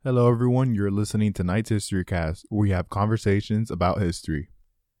Hello, everyone. You're listening to Night's History Cast, where we have conversations about history.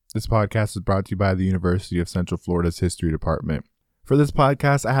 This podcast is brought to you by the University of Central Florida's History Department. For this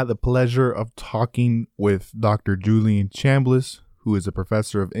podcast, I had the pleasure of talking with Dr. Julian Chambliss, who is a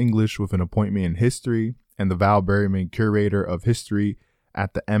professor of English with an appointment in history and the Val Berryman Curator of History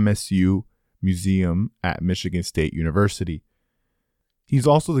at the MSU Museum at Michigan State University. He's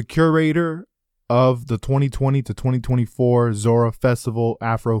also the curator of the 2020 to 2024 ZORA Festival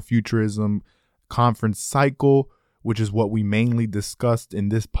Afrofuturism Conference Cycle, which is what we mainly discussed in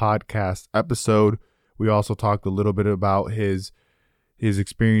this podcast episode. We also talked a little bit about his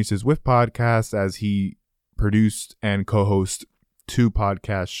experiences with podcasts, as he produced and co-hosts two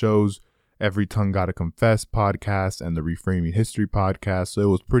podcast shows, Every Tongue Gotta Confess podcast and the Reframing History podcast. So it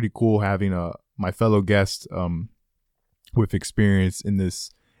was pretty cool having my fellow guest with experience in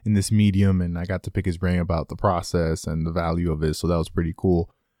this medium, and I got to pick his brain about the process and the value of it. So that was pretty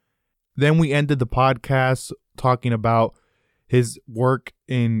cool. Then we ended the podcast talking about his work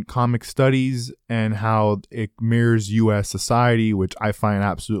in comic studies and how it mirrors U.S. society, which I find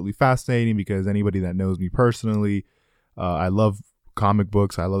absolutely fascinating because anybody that knows me personally, I love comic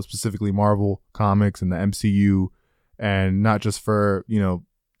books. I love specifically Marvel comics and the MCU, and not just for,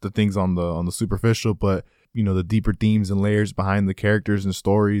 the things on the superficial, but the deeper themes and layers behind the characters and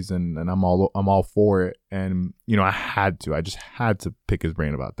stories, and I'm all for it. And I just had to pick his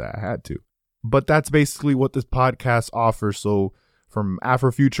brain about that. I had to. But that's basically what this podcast offers. So from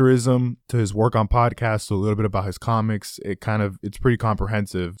Afrofuturism to his work on podcasts to a little bit about his comics, it's pretty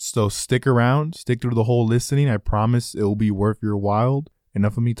comprehensive. So stick around, stick through the whole listening. I promise it will be worth your while.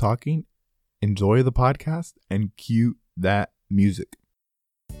 Enough of me talking. Enjoy the podcast and cue that music.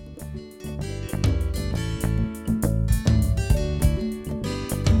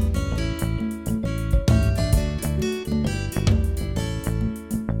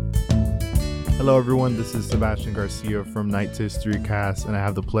 Hello, everyone. This is Sebastian Garcia from Night's History Cast, and I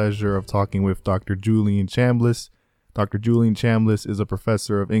have the pleasure of talking with Dr. Julian Chambliss. Dr. Julian Chambliss is a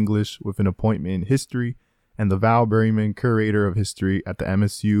professor of English with an appointment in history and the Val Berryman Curator of History at the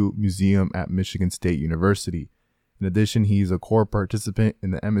MSU Museum at Michigan State University. In addition, he is a core participant in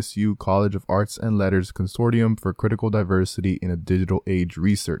the MSU College of Arts and Letters Consortium for Critical Diversity in a Digital Age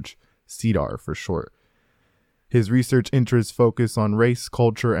Research, CDAR for short. His research interests focus on race,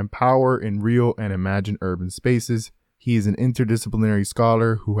 culture, and power in real and imagined urban spaces. He is an interdisciplinary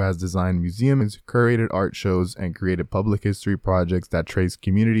scholar who has designed museums, curated art shows, and created public history projects that trace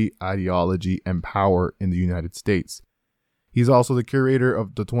community, ideology, and power in the United States. He's also the curator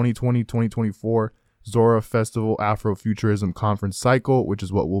of the 2020-2024 ZORA Festival Afrofuturism Conference Cycle, which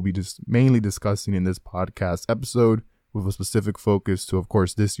is what we'll be mainly discussing in this podcast episode, with a specific focus to, of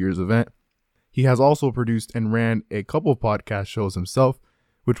course, this year's event. He has also produced and ran a couple of podcast shows himself,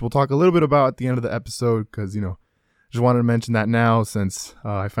 which we'll talk a little bit about at the end of the episode because, just wanted to mention that now since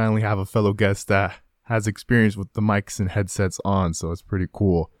I finally have a fellow guest that has experience with the mics and headsets on, so it's pretty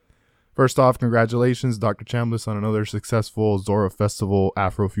cool. First off, congratulations, Dr. Chambliss, on another successful ZORA Festival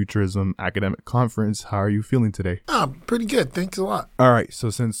Afrofuturism Academic Conference. How are you feeling today? Pretty good. Thanks a lot. All right, so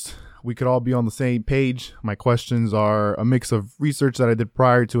since we could all be on the same page, my questions are a mix of research that I did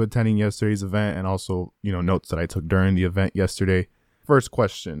prior to attending yesterday's event and also, notes that I took during the event yesterday. First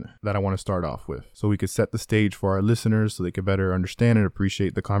question that I want to start off with, so we could set the stage for our listeners so they could better understand and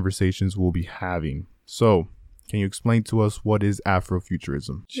appreciate the conversations we'll be having. So, can you explain to us what is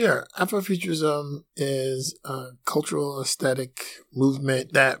Afrofuturism? Sure. Afrofuturism is a cultural aesthetic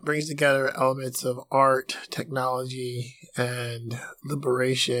movement that brings together elements of art, technology, and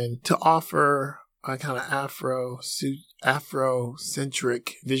liberation to offer a kind of Afrocentric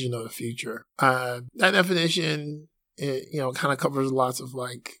vision of the future. That definition, kind of covers lots of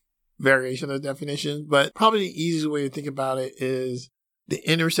variation of the definition, but probably the easiest way to think about it is the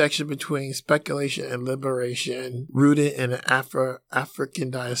intersection between speculation and liberation, rooted in an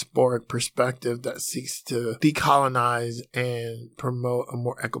African diasporic perspective that seeks to decolonize and promote a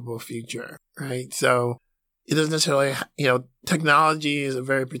more equitable future, right? So it doesn't necessarily, technology is a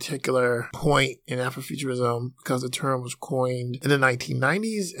very particular point in Afrofuturism because the term was coined in the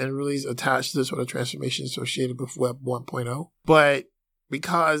 1990s and really is attached to the sort of transformation associated with Web 1.0. But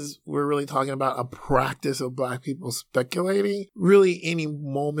because we're really talking about a practice of Black people speculating, really any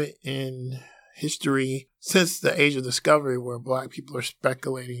moment in history since the age of discovery where Black people are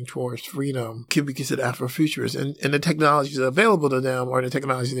speculating towards freedom can be considered Afrofuturist. And the technologies available to them are the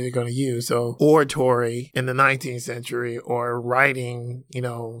technologies they're going to use. So oratory in the 19th century or writing,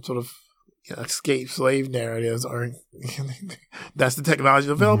 escape slave narratives are, that's the technology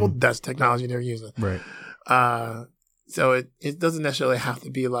available. Mm-hmm. That's the technology they're using. Right. So it doesn't necessarily have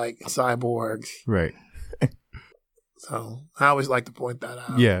to be like cyborgs. Right. So I always like to point that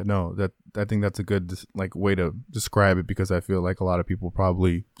out. Yeah, no, I think that's a good like way to describe it, because I feel like a lot of people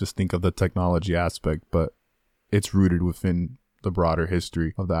probably just think of the technology aspect, but it's rooted within the broader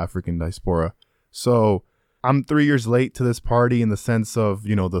history of the African diaspora. So I'm 3 years late to this party in the sense of,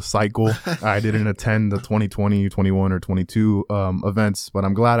 the cycle. I didn't attend the 2020, 21, or 22 events, but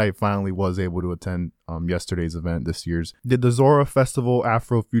I'm glad I finally was able to attend yesterday's event, this year's. Did the ZORA Festival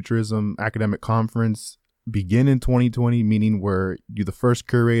Afrofuturism Academic Conference begin in 2020, meaning were you the first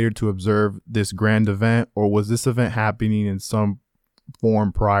curator to observe this grand event, or was this event happening in some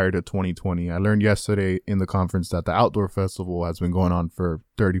form prior to 2020? I learned yesterday in the conference that the outdoor festival has been going on for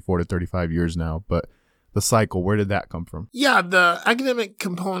 34 to 35 years now, but the cycle, where did that come from? Yeah, the academic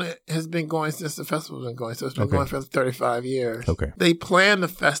component has been going since the festival's been going, so it's been going for 35 years. Okay. They plan the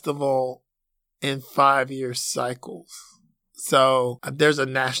festival in 5-year cycles. So there's a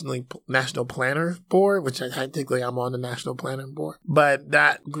national planner board, which technically I'm on the national planning board. But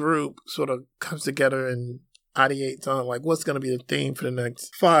that group sort of comes together and ideates on like what's going to be the theme for the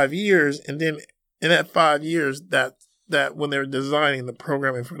next 5 years. And then in that 5 years, that when they're designing the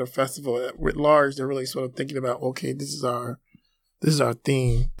programming for the festival at large, they're really sort of thinking about, okay, this is our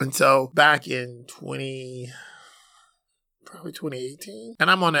theme. And so back in 2018.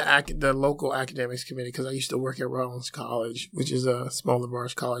 And I'm on the local academics committee because I used to work at Rollins College, which is a small liberal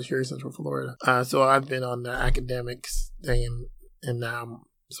arts college here in Central Florida. So I've been on the academics thing, and now I'm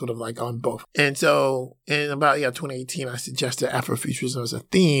sort of like on both. And so in about 2018, I suggested Afrofuturism as a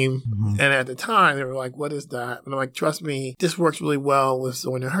theme. Mm-hmm. And at the time, they were like, what is that? And I'm like, trust me, this works really well with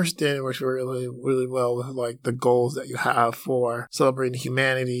Sonia Hurston. It works really, really well with like the goals that you have for celebrating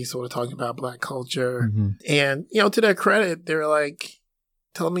humanity, sort of talking about Black culture. Mm-hmm. And, to their credit, they were like,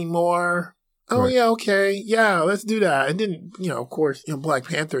 tell me more. Oh, right. Yeah, okay. Yeah, let's do that. And then, of course, Black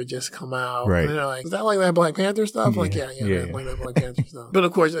Panther had just come out. Right. And they're like, is that like that Black Panther stuff? Yeah. Like, yeah. Like that Black Panther stuff. But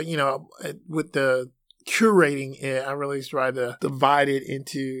of course, with the curating it, I really tried to divide it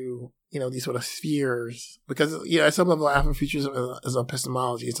into, these sort of spheres. Because, at some level, Afrofuturism is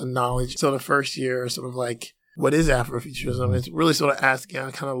epistemology. It's a knowledge. So the first year, sort of like, what is Afrofuturism? It's really sort of asking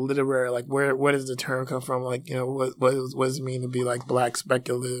kind of literary, like where does the term come from? Like, what does it mean to be like black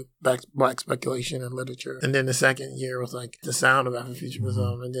speculation in literature? And then the second year was like the sound of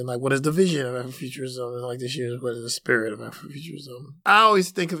Afrofuturism. And then like, what is the vision of Afrofuturism? And like this year, what is the spirit of Afrofuturism? I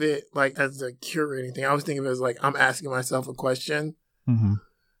always think of it like as a curating thing. I always think of it as like, I'm asking myself a question and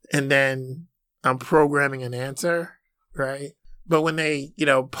then I'm programming an answer, right? But when they,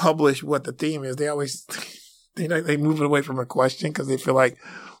 publish what the theme is, they always... They move it away from a question because they feel like,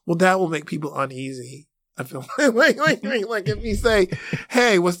 well, that will make people uneasy. I feel like, like if you say,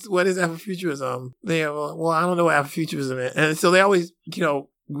 hey, what is Afrofuturism? They are, well, I don't know what Afrofuturism is. And so they always,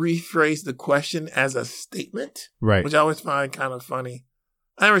 rephrase the question as a statement, right? Which I always find kind of funny.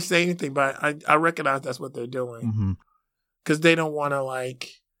 I never say anything, but I recognize that's what they're doing because they don't want to like.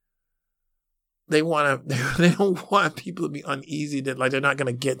 They don't want people to be uneasy that like they're not going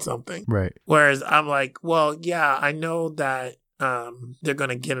to get something. Right. Whereas I'm like, well, yeah, I know that they're going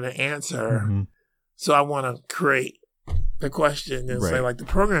to get an answer. So I want to create the question and say like the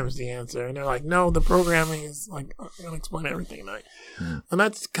program is the answer. And they're like, no, the programming is like, I'm going to explain everything. Like, and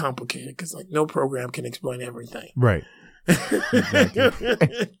that's complicated because like no program can explain everything. Right.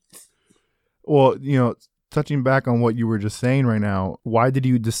 Exactly. Well, touching back on what you were just saying right now, why did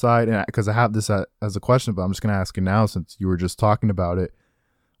you decide, because I have this as a question, but I'm just going to ask it now since you were just talking about it.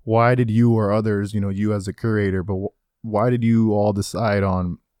 Why did you or others, you as a curator, but why did you all decide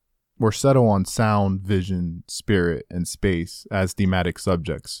on or settle on sound, vision, spirit, and space as thematic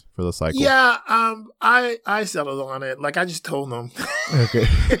subjects for the cycle? Yeah, I settled on it. Like I just told them. Okay.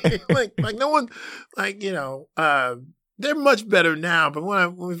 like no one, like, they're much better now. But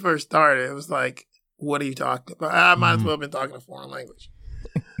when we first started, it was like, what are you talking about? I might as well have been talking a foreign language.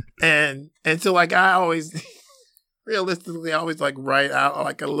 and so like I always realistically I always like write out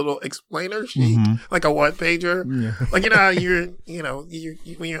like a little explainer sheet, like a one pager. Yeah. Like how you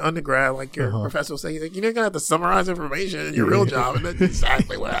when you're undergrad, like your professor will say like, you're gonna have to summarize information in your real job, and that's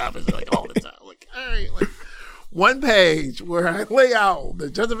exactly what happens like all the time. Like, all right, like one page where I lay out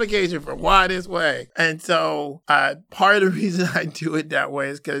the justification for why this way. And so part of the reason I do it that way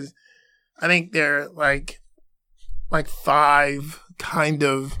is because I think there are like 5 kind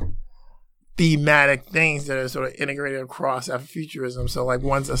of thematic things that are sort of integrated across Afrofuturism. So like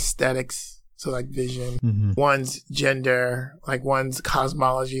one's aesthetics, so like vision, one's gender, like one's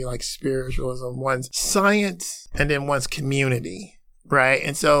cosmology, like spiritualism, one's science, and then one's community, right?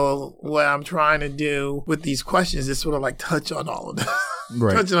 And so what I'm trying to do with these questions is sort of like touch on all of this,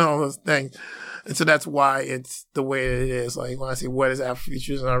 Right. touch on all those things. And so that's why it's the way that it is. Like when I say, what is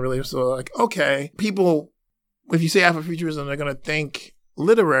Afrofuturism? I really sort of like, okay, people, if you say Afrofuturism, they're going to think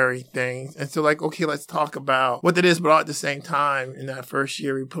literary things. And so like, okay, let's talk about what that is. But all at the same time, in that first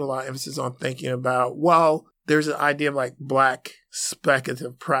year, we put a lot of emphasis on thinking about, well, there's an idea of like Black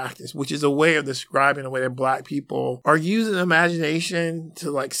speculative practice, which is a way of describing the way that Black people are using imagination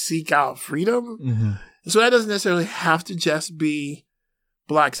to like seek out freedom. Mm-hmm. So that doesn't necessarily have to just be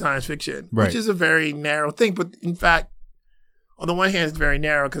Black science fiction, Right. which is a very narrow thing. But in fact, on the one hand, it's very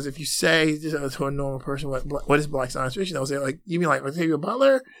narrow because if you say to a normal person, what is Black science fiction? They'll say, like, you mean like Octavia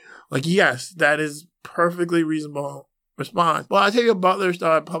Butler? Like, yes, that is perfectly reasonable response. Well, Octavia Butler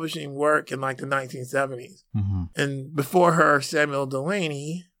started publishing work in like the 1970s. Mm-hmm. And before her, Samuel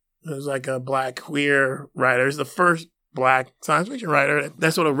Delany, who was like a Black queer writer, is the first Black science fiction writer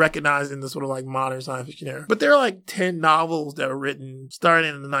that's sort of recognized in the sort of like modern science fiction era. But there are like 10 novels that were written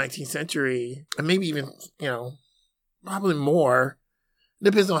starting in the 19th century, and maybe even, probably more.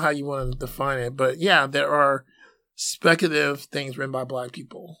 Depends on how you want to define it. But yeah, there are speculative things written by Black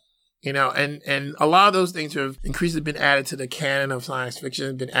people. And a lot of those things have increasingly been added to the canon of science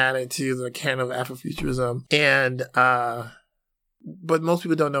fiction, been added to the canon of Afrofuturism. And, but most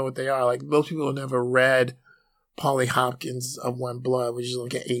people don't know what they are. Like, most people have never read Polly Hopkins of One Blood, which is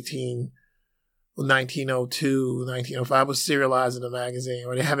like 1902, 1905, was serialized in a magazine.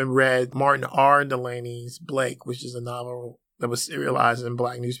 Or they haven't read Martin R. Delaney's Blake, which is a novel that was serialized in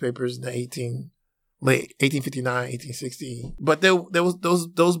Black newspapers in the late 1859, 1860. But there was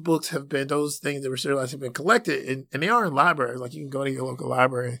those books have been, those things that were serialized have been collected, and they are in libraries. Like, you can go to your local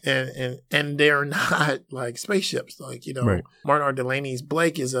library, and they're not like spaceships. Like, Right. Martin R. Delaney's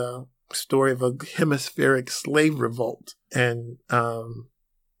Blake is a story of a hemispheric slave revolt. And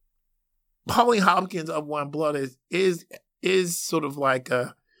Polly Hopkins of One Blood is sort of like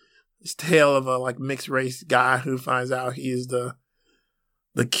a tale of a like mixed race guy who finds out he is the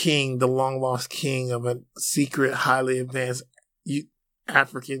king, the long lost king of a secret, highly advanced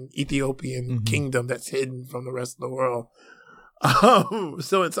African Ethiopian kingdom that's hidden from the rest of the world.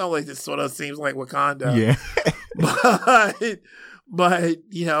 So in some ways, it sort of seems like Wakanda. Yeah. But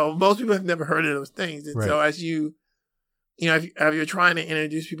most people have never heard of those things. And Right. so as if you're trying to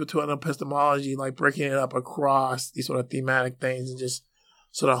introduce people to an epistemology, like breaking it up across these sort of thematic things and just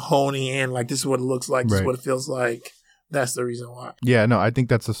sort of honing in, like, this is what it looks like, this is Right. what it feels like. That's the reason why. Yeah, no, I think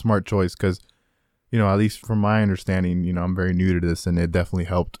that's a smart choice because, at least from my understanding, I'm very new to this, and it definitely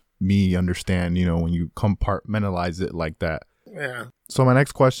helped me understand, when you compartmentalize it like that. Yeah. So my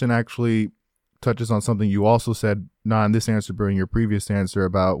next question actually touches on something you also said, not in this answer, but in your previous answer,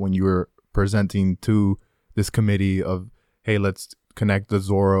 about when you were presenting to this committee of, hey, let's connect the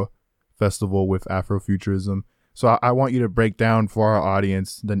ZORA festival with Afrofuturism. So I want you to break down for our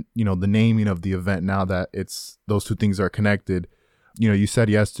audience the naming of the event now that it's those two things are connected. You said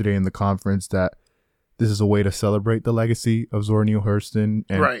yesterday in the conference that this is a way to celebrate the legacy of Zora Neale Hurston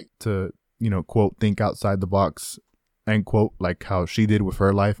and Right. to, quote, think outside the box, end quote, like how she did with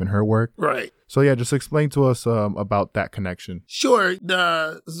her life and her work. Right. So yeah, just explain to us about that connection. Sure.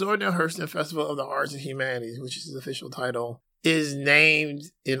 The Zora Neale Hurston Festival of the Arts and Humanities, which is the official title, is named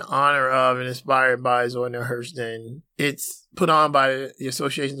in honor of and inspired by Zora Neale Hurston. It's put on by the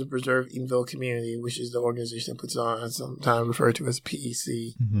Association to Preserve Eatonville Community, which is the organization that puts on, sometimes referred to as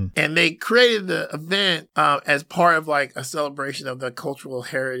PEC. Mm-hmm. And they created the event as part of like a celebration of the cultural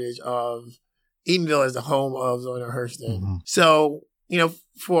heritage of Eatonville as the home of Zora Neale Hurston. Mm-hmm. So,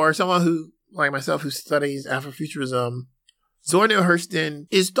 for someone who, like myself, who studies Afrofuturism, Zora Neale Hurston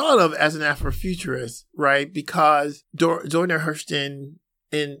is thought of as an Afrofuturist, right? Because Zora Neale Hurston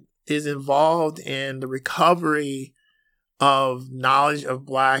is involved in the recovery of knowledge of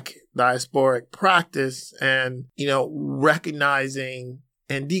Black diasporic practice and, recognizing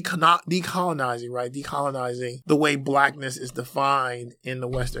and decolonizing, right? Decolonizing the way Blackness is defined in the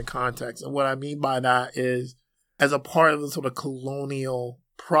Western context. And what I mean by that is, as a part of the sort of colonial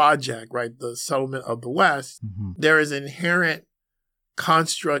project, right, the settlement of the West, there is inherent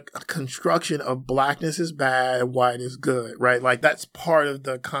construction of Blackness is bad and white is good, right? Like, that's part of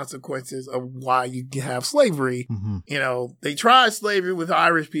the consequences of why you have slavery. They tried slavery with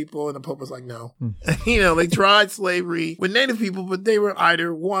Irish people, and the Pope was like, no. They tried slavery with Native people, but they were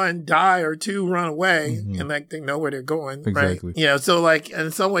either one, die, or two, run away, and like they know where they're going, Exactly. right? So like,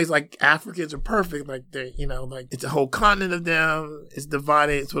 in some ways, like, Africans are perfect. Like, they, like, it's a whole continent of them. It's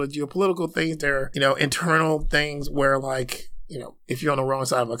divided. It's sort of geopolitical things. There are, internal things where, like, if you're on the wrong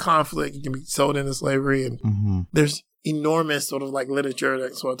side of a conflict, you can be sold into slavery. And there's enormous sort of like literature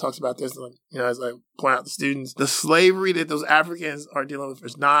that sort of talks about this. And, as I point out to students, the slavery that those Africans are dealing with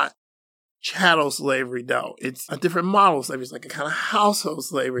is not chattel slavery, though. It's a different model of slavery. It's like a kind of household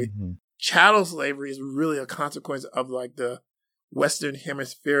slavery. Chattel slavery is really a consequence of like the Western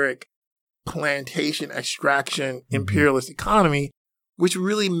hemispheric plantation extraction imperialist economy, which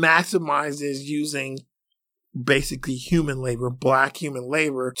really maximizes using basically human labor, black human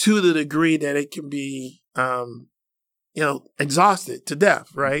labor, to the degree that it can be, exhausted to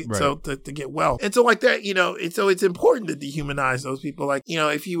death, right? So to get wealth. And so like that, so it's important to dehumanize those people. Like,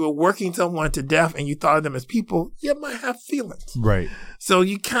 if you were working someone to death and you thought of them as people, you might have feelings. Right. So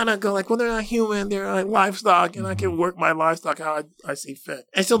you kind of go like, well, they're not human, they're like livestock, and I can work my livestock how I see fit.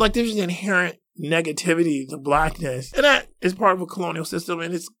 And so like there's an inherent negativity to blackness. And that is part of a colonial system,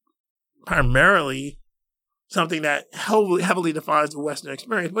 and it's primarily something that heavily defines the Western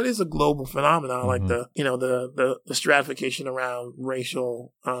experience, but it's a global phenomenon, like the stratification around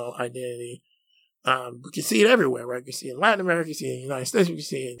racial identity. We can see it everywhere, right? You can see it in Latin America, you can see it in the United States, you can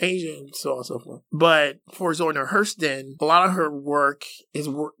see it in Asia, and so on and so forth. But for Zora Neale Hurston, a lot of her work is,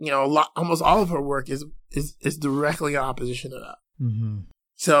 almost all of her work is directly in opposition to that.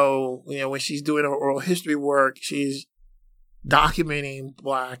 So, when she's doing her oral history work, she's documenting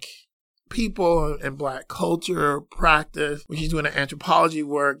Black people and Black culture practice. When she's doing the anthropology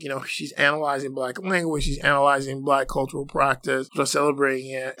work, she's analyzing Black language, she's analyzing Black cultural practice, so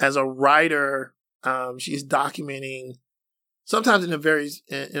celebrating it. As a writer, she's documenting, sometimes in a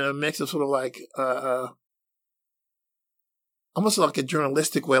mix of sort of like almost like a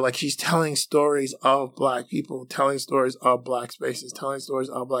journalistic way, like she's telling stories of Black people, telling stories of Black spaces, telling stories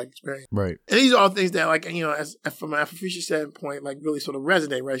of Black experience. Right. And these are all things that, like, as from an Afrofuturist standpoint, like really sort of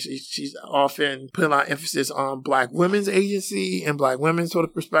resonate, right? She's often putting a lot of emphasis on Black women's agency and Black women's sort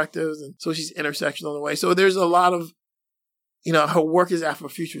of perspectives. And so she's intersectional in a way. So there's a lot of, her work is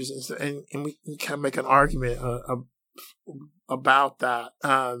Afrofuturism, and we can kind of make an argument about that.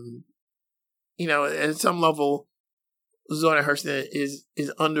 At some level, Zora Neale Hurston is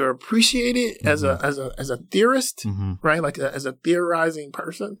underappreciated as a theorist, right? Like as a theorizing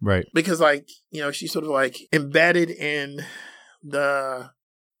person, right? Because she's sort of like embedded in the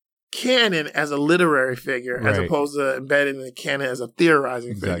canon as a literary figure, as opposed to embedded in the canon as a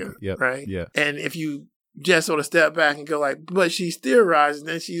theorizing figure, right? Yeah. And if you just sort of step back and go like, but she's theorizing,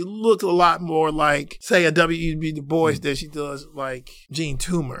 then she looks a lot more like, say, a W.E.B. Du Bois than she does like Jean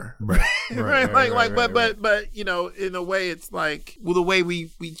Toomer. Right. But in a way, it's like, well, the way we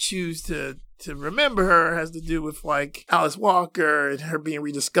choose to remember her has to do with like Alice Walker and her being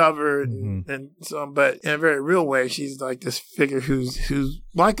rediscovered and so on. But in a very real way, she's like this figure who's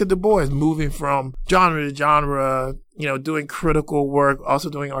like a Du Bois, moving from genre to genre, doing critical work, also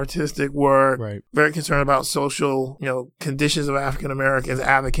doing artistic work, very concerned about social, conditions of African Americans,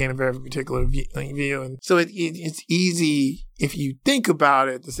 advocating a very particular view. And so it's easy, if you think about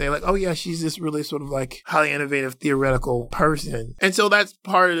it, to say like, oh yeah, she's this really sort of like highly innovative theoretical person. And so that's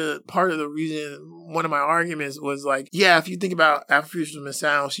part of the reason. One of my arguments was like, yeah, if you think about Afrofuturism and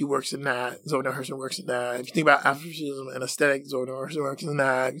sound, she works in that. Zora Neale Hurston works in that. If you think about Afrofuturism and aesthetic, Zora Neale Hurston works in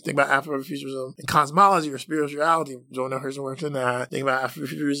that. If you think about Afrofuturism and cosmology or spirituality, Zora Neale Hurston works in that. Think about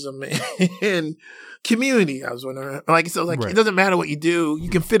Afrofuturism and community. I was wondering, it doesn't matter what you do, you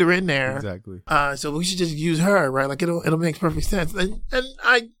can fit her in there. Exactly. So we should just use her, right? Like it'll make perfect sense. And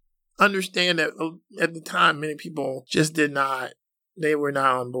I understand that at the time, many people just they were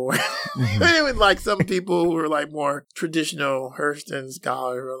not on board. It was like some people who were like more traditional Hurston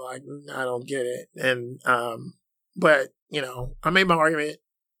scholars were like, I don't get it. And, but, I made my argument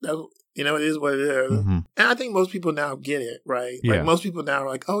that, it is what it is. And I think most people now get it, right? Yeah. Like most people now are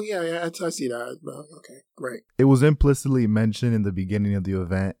like, oh yeah, I see that. Okay, great. It was implicitly mentioned in the beginning of the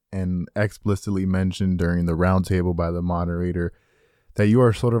event and explicitly mentioned during the roundtable by the moderator that you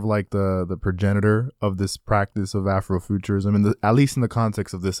are sort of like the progenitor of this practice of Afrofuturism, and at least in the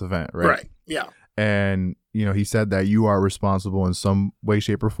context of this event, right? Right, yeah. And, he said that you are responsible in some way,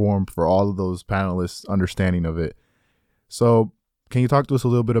 shape, or form for all of those panelists' understanding of it. So can you talk to us a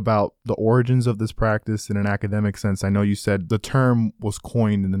little bit about the origins of this practice in an academic sense? I know you said the term was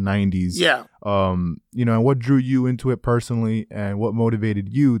coined in the 90s. Yeah. And what drew you into it personally, and what motivated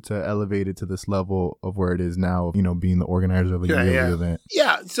you to elevate it to this level of where it is now, being the organizer of a yearly event?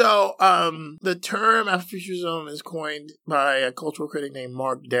 Yeah. So the term Afrofuturism is coined by a cultural critic named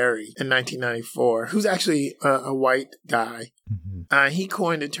Mark Derry in 1994, who's actually a white guy. He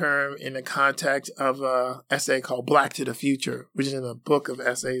coined the term in the context of an essay called Black to the Future, which is in a book of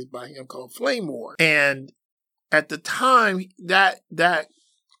essays by him called Flame War. And at the time, that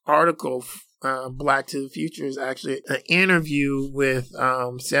article, Black to the Future, is actually an interview with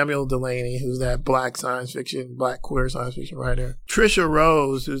Samuel Delany, who's that black queer science fiction writer, Trisha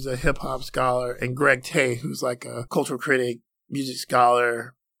Rose, who's a hip hop scholar, and Greg Tate, who's like a cultural critic, music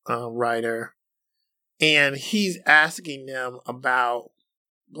scholar, writer. And he's asking them about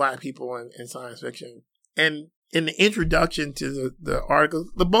Black people in science fiction. And in the introduction to the article,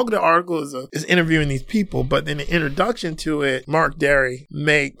 the bulk of the article is interviewing these people, but in the introduction to it, Mark Derry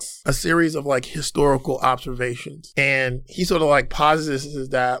makes a series of like historical observations. And he sort of like posits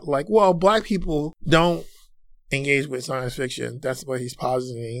that like, well, Black people don't engage with science fiction. That's what he's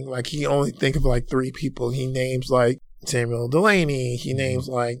positing. Like, he only think of like 3 people. He names like Samuel Delany, he names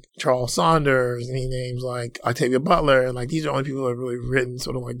like Charles Saunders, and he names like Octavia Butler, and like these are the only people that have really written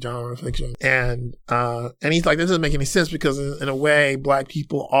sort of like genre fiction. And he's like, this doesn't make any sense because in a way, Black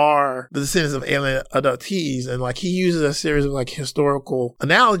people are the descendants of alien adoptees, and like he uses a series of like historical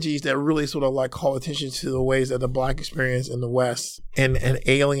analogies that really sort of like call attention to the ways that the Black experience in the West and an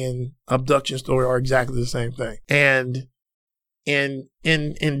alien abduction story are exactly the same thing. And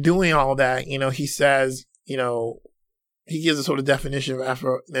in doing all that, you know, he says, you know, he gives a sort of definition of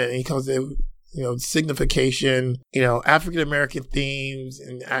Afro, and he comes to, you know, signification, you know, African-American themes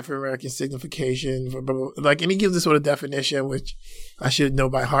and African-American signification, like, and he gives this sort of definition, which I should know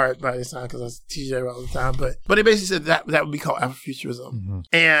by heart by this time because I teach it all the time, but he basically said that would be called Afrofuturism. Mm-hmm.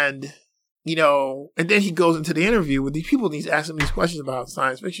 And, you know, and then he goes into the interview with these people and he's asking these questions about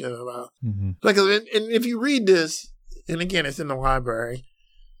science fiction, about, like, and if you read this, and again, it's in the library,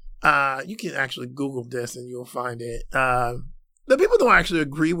 you can actually Google this and you'll find it. The people don't actually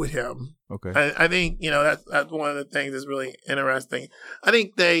agree with him. Okay. I think, you know, that's one of the things that's really interesting. I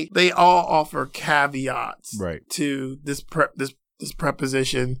think they all offer caveats to this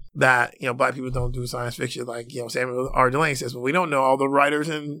preposition that, you know, Black people don't do science fiction. Like, you know, Samuel R. Delany says, well, we don't know all the writers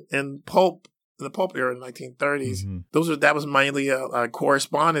in pulp. In the pulp era in the 1930s, that was mainly a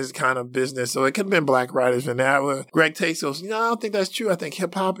correspondence kind of business. So it could have been Black writers in that. Greg Tate says, you know, I don't think that's true. I think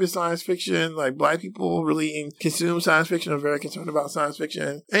hip hop is science fiction. Like, Black people really consume science fiction, are very concerned about science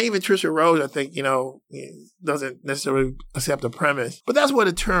fiction. And even Trisha Rose, I think, you know, doesn't necessarily accept the premise. But that's where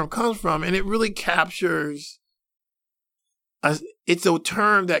the term comes from. And it really captures, it's a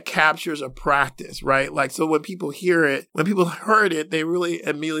term that captures a practice, right? Like, so when people hear it, when people heard it, they really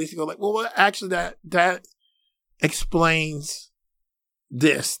immediately go like, well, actually that explains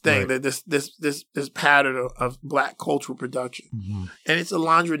this thing, that this pattern of Black cultural production. And it's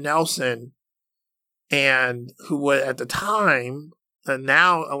Alondra Nelson, and who was at the time, and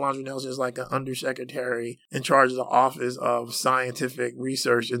now Alondra Nelson is like an undersecretary in charge of the Office of Scientific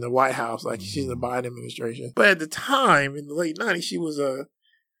Research in the White House. Like, she's in the Biden administration. But at the time, in the late 90s, she was a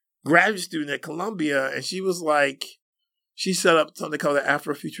graduate student at Columbia, and she was like, she set up something called the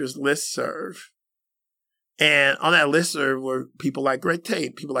Afrofuturist listserv. And on that listserv were people like Greg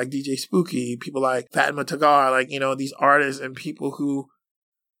Tate, people like DJ Spooky, people like Fatima Tagar, like, you know, these artists and people who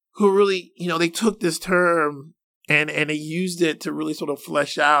really, you know, they took this term and they used it to really sort of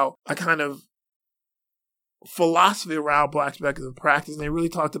flesh out a kind of philosophy around Black speculative practice. And they really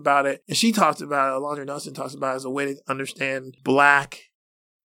talked about it. And she talked about it, Alondra Nelson talks about it as a way to understand Black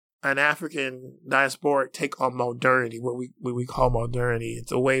and African diasporic take on modernity, what we call modernity.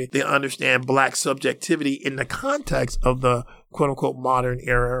 It's a way they understand Black subjectivity in the context of the quote unquote modern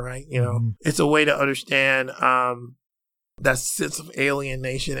era, right? You know, it's a way to understand that sense of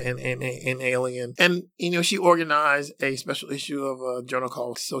alienation and alien. And, you know, she organized a special issue of a journal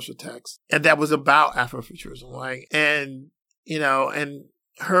called Social Text. And that was about Afrofuturism, right? And, you know, and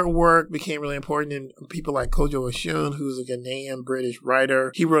her work became really important in people like Kojo Oshun, who's a Ghanaian British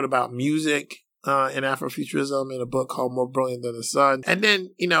writer. He wrote about music in Afrofuturism in a book called More Brilliant Than the Sun. And then,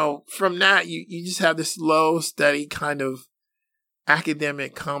 you know, from that, you just have this slow, steady kind of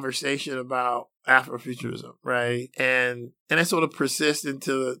academic conversation about Afrofuturism, right? And it sort of persists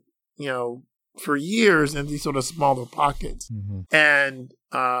into, you know, for years in these sort of smaller pockets. And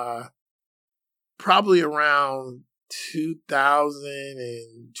probably around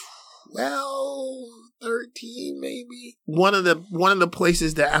 2012, 13 maybe. One of the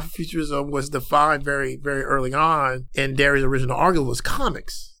places that Afrofuturism was defined very, very early on in Derry's original article was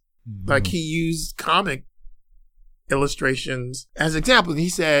comics. Like, he used comic illustrations as examples. He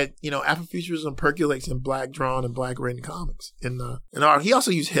said, you know, Afrofuturism percolates in Black drawn and Black written comics in art. He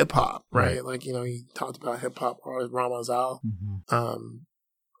also used hip hop, right? Like, you know, he talked about hip hop artist Ramal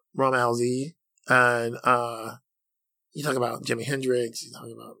Z, and he talked about Jimi Hendrix. He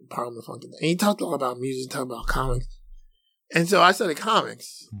talked about Parliament Funk, and he talked a lot about music. He talked about comics, And so I study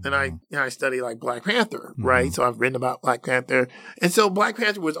comics, and I study like Black Panther, right? So I've written about Black Panther. And so Black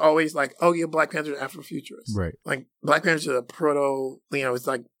Panther was always like, oh yeah, Black Panther is Afrofuturist. Right. Like Black Panther is a it's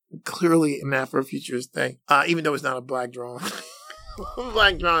like clearly an Afrofuturist thing, even though it's not a black drawing.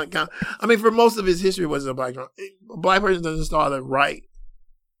 Black drawing. I mean, for most of his history, it wasn't a black drawing. A black person doesn't start to write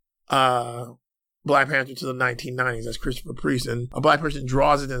Black Panther to the 1990s. That's Christopher Priest. And a black person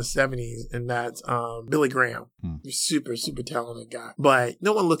draws it in the 70s, and that's Billy Graham. He's super, super talented guy. But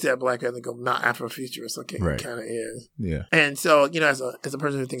no one looks at Black Panther and go, not Afrofuturist. Okay, right. It kind of is. Yeah. And so, as a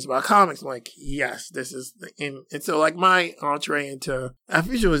person who thinks about comics, I'm like, yes, this is... And so, like, my entree into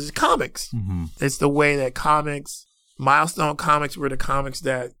Afrofuturism is comics. It's the way that comics... Milestone comics were the comics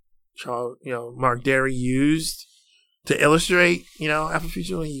that Mark Derry used to illustrate,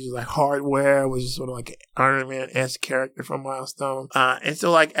 Afrofuturism. He used like Hardware, which is sort of like an Iron Man-esque character from Milestone. And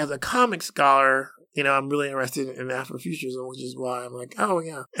so like as a comic scholar, I'm really interested in Afrofuturism, which is why I'm like, oh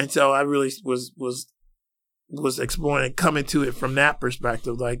yeah. And so I really was exploring and coming to it from that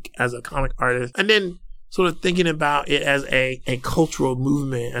perspective, like as a comic artist. And then sort of thinking about it as a cultural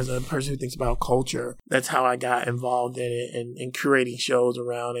movement, as a person who thinks about culture. That's how I got involved in it and curating shows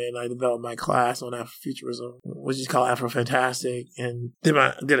around it. And I developed my class on Afrofuturism, which is called Afrofantastic. And did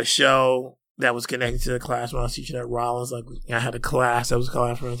a show that was connected to the class when I was teaching at Rollins. Like I had a class that was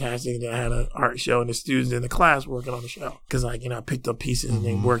called Afrofantastic, and then I had an art show, and the students in the class working on the show. Because I picked up pieces and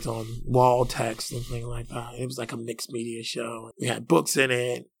they worked on wall text and things like that. It was like a mixed media show. We had books in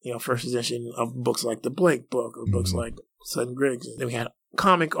it, first edition of books like the Blake book or books like Sutton Griggs. And then we had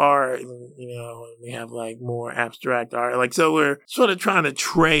comic art, and we have like more abstract art. Like, so we're sort of trying to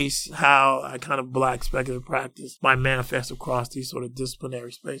trace how I kind of Black speculative practice might manifest across these sort of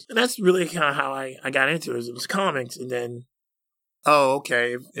disciplinary spaces. And that's really kind of how I got into it. It was comics, and then,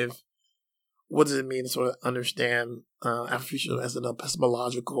 okay, if what does it mean to sort of understand Afrofuturism as an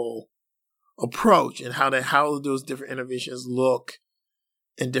epistemological approach, and how those different interventions look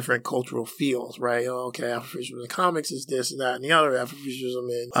in different cultural fields, right? Okay, Afrofuturism in comics is this and that and the other. Afrofuturism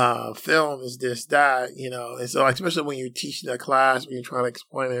in film is this, that, And so especially when you're teaching a class, when you're trying to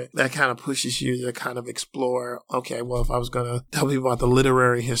explain it, that kind of pushes you to kind of explore, okay, well, if I was going to tell people about the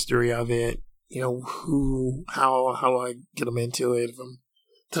literary history of it, how do I get them into it? If I'm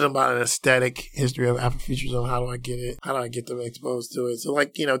telling them about an aesthetic history of Afrofuturism, how do I get it? How do I get them exposed to it? So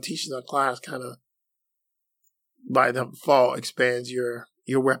like, teaching a class kind of by default expands your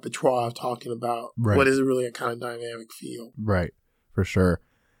repertoire of talking about what is really a kind of dynamic field. Right, for sure.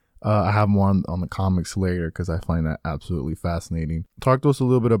 I have more on the comics later because I find that absolutely fascinating. Talk to us a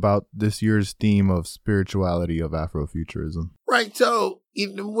little bit about this year's theme of spirituality of Afrofuturism. Right, so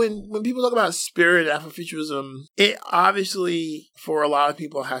when people talk about spirit Afrofuturism, it obviously, for a lot of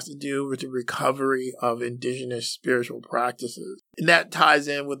people, has to do with the recovery of indigenous spiritual practices. And that ties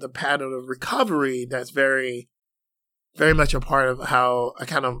in with the pattern of recovery that's very much a part of how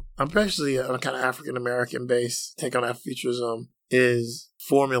especially a kind of African-American based take on Afrofuturism is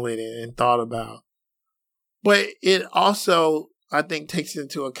formulated and thought about. But it also, I think, takes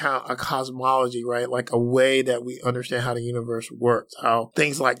into account a cosmology, right? Like a way that we understand how the universe works, how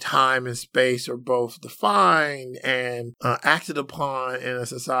things like time and space are both defined and acted upon in a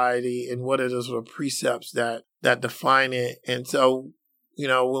society, and what are the sort of precepts that define it. And so,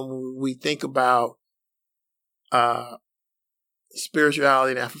 when we think about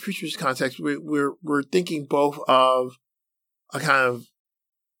spirituality in Afrofuturist context, we're thinking both of a kind of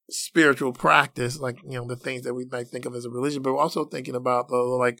spiritual practice, like the things that we might think of as a religion, but we're also thinking about the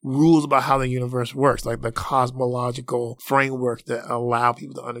like rules about how the universe works, like the cosmological framework that allow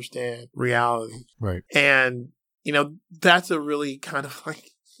people to understand reality. Right. And that's a really kind of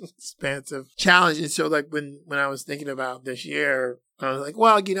like expansive challenge. And so like when I was thinking about this year, I was like,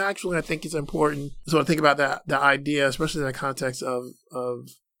 well, actually, I think it's important to sort of think about the idea, especially in the context of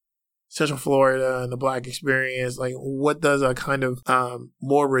Central Florida and the Black experience. Like, what does a kind of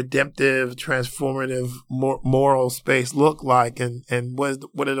more redemptive, transformative, moral space look like? And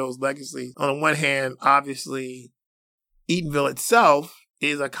what are those legacies? On the one hand, obviously, Eatonville itself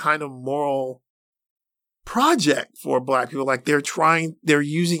is a kind of moral project for Black people. Like they're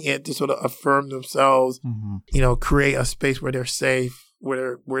using it to sort of affirm themselves, create a space where they're safe,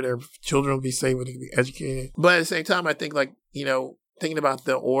 where their children will be safe, where they can be educated. But at the same time, I think thinking about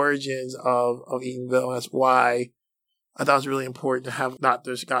the origins of Eatonville, that's why I thought it was really important to have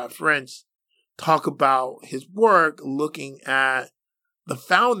Dr. Scott French talk about his work looking at the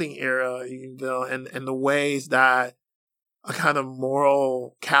founding era of Eatonville and the ways that a kind of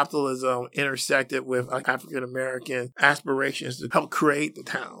moral capitalism intersected with African-American aspirations to help create the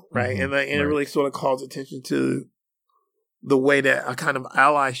town, right? And it really sort of calls attention to the way that a kind of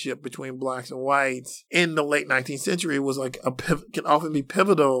allyship between blacks and whites in the late 19th century was like can often be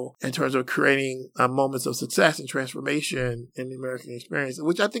pivotal in terms of creating moments of success and transformation in the American experience,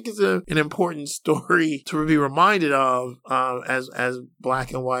 which I think is an important story to be reminded of as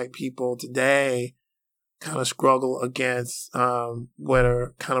black and white people today kind of struggle against what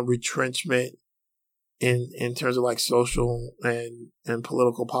are kind of retrenchment in terms of like social and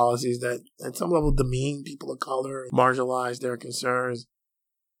political policies that at some level demean people of color, marginalize their concerns.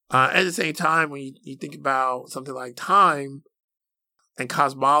 At the same time, when you think about something like time and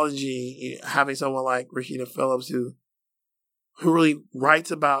cosmology, having someone like Rashida Phillips who really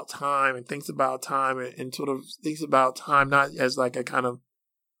writes about time and thinks about time and sort of thinks about time not as like a kind of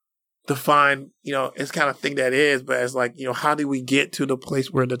defined, it's kind of thing that is, but as like, how do we get to the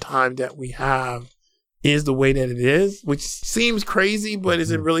place where the time that we have is the way that it is, which seems crazy, but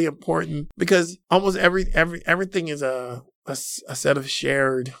is really important because almost everything is a set of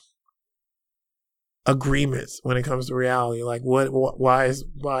shared agreements when it comes to reality. Like why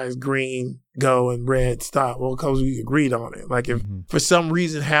is green go and red stop? Well, because we agreed on it. Like if for some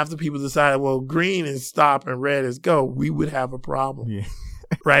reason half the people decided, well, green is stop and red is go, we would have a problem. Yeah.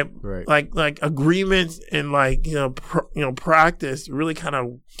 Right. Like agreements and like, practice really kind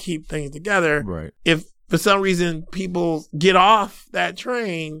of keep things together. Right. If for some reason people get off that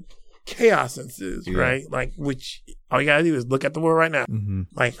train, chaos ensues, right? Like, which all you gotta do is look at the world right now.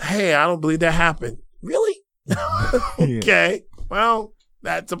 Like, hey, I don't believe that happened. Really? Okay. Well,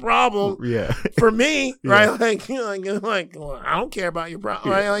 that's a problem. Yeah. For me, right? Like, well, I don't care about your problem.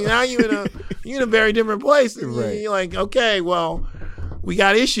 Right? Like now you're in a very different place. Right. You're like, okay, well, we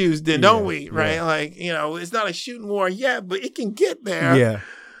got issues then, don't we? Right? Yeah. Like, it's not a shooting war yet, but it can get there. Yeah.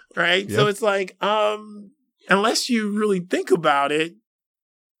 Right? Yep. So it's like, unless you really think about it,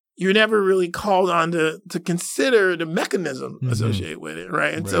 you're never really called on to consider the mechanism associated with it,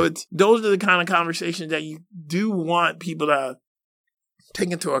 right? And so those are the kind of conversations that you do want people to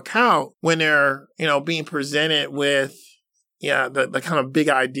take into account when they're, being presented with the kind of big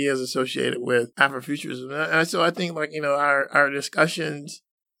ideas associated with Afrofuturism. And so I think our discussions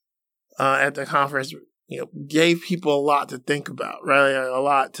at the conference, gave people a lot to think about, right? A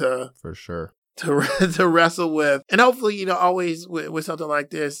lot to for sure to wrestle with, and hopefully, always with something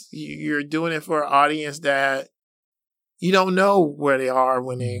like this, you're doing it for an audience that you don't know where they are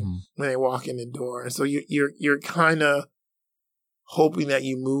when they walk in the door, and so you're kind of hoping that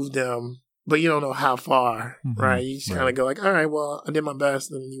you move them, but you don't know how far, right? You just kind of go like, all right, well, I did my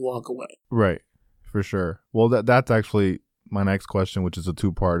best, and then you walk away. Right, for sure. Well, that's actually my next question, which is a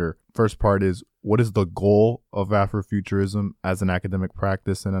two-parter. First part is, what is the goal of Afrofuturism as an academic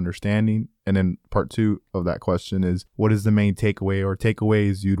practice and understanding? And then part two of that question is, what is the main takeaway or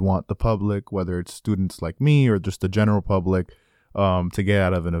takeaways you'd want the public, whether it's students like me or just the general public, to get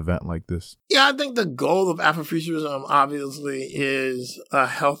out of an event like this? Yeah, I think the goal of Afrofuturism obviously is a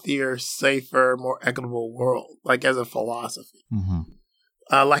healthier, safer, more equitable world, like as a philosophy.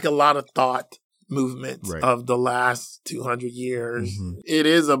 Like a lot of thought movements of the last 200 years. It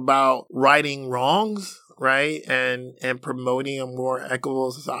is about righting wrongs, right? And promoting a more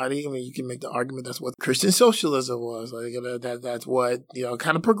equitable society. I mean, you can make the argument that's what Christian socialism was. Like that's what,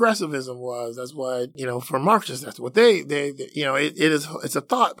 kind of progressivism was. That's what, for Marxists, that's what it's a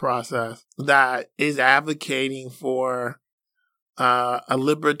thought process that is advocating for a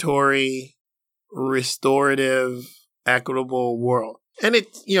liberatory, restorative, equitable world. And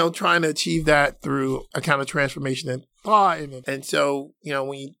it's, trying to achieve that through a kind of transformation in thought. And so,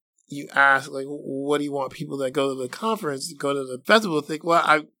 when you ask, like, what do you want people that go to the conference, go to the festival to think? Well,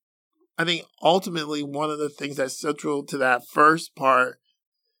 I think ultimately one of the things that's central to that first part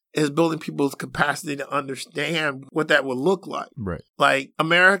is building people's capacity to understand what that would look like. Right. Like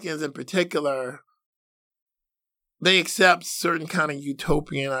Americans in particular, they accept certain kind of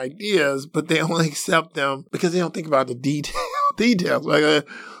utopian ideas, but they only accept them because they don't think about the details. Like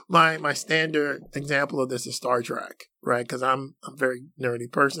my standard example of this is Star Trek, right? Because I'm a very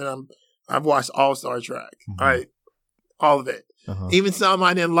nerdy person. I've watched all Star Trek, right? All of it. Even some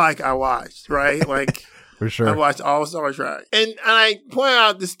I didn't like, I watched, right? Like for sure, I watched all Star Trek, and I point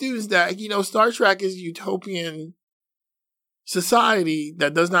out to students that Star Trek is a utopian society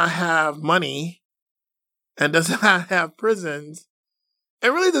that does not have money and does not have prisons. It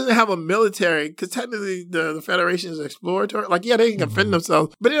really doesn't have a military, because technically the Federation is exploratory. Like, yeah, they can defend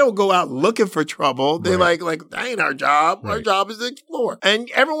themselves, but they don't go out looking for trouble. They like that ain't our job. Right. Our job is to explore. And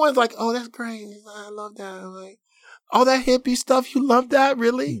everyone's like, oh, that's great. I love that. I'm like, all that hippie stuff, you love that?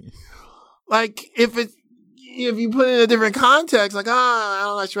 Really? Like, if it's, if you put it in a different context, like, I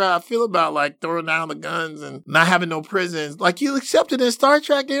don't know how I feel about like throwing down the guns and not having no prisons. Like you accept it in Star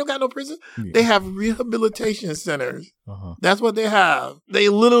Trek, they don't got no prison. Yeah. They have rehabilitation centers. That's what they have. They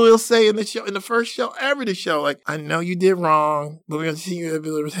literally will say in the first show, every show, like, I know you did wrong, but we're going to see you at a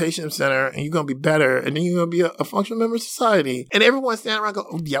rehabilitation center and you're going to be better. And then you're going to be a functional member of society. And everyone's standing around going,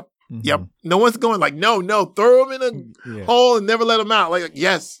 oh, yep. Yep. No one's going like, no, throw them in a hole and never let them out. Like,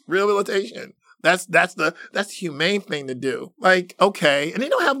 yes, rehabilitation. That's the humane thing to do. Like, okay. And they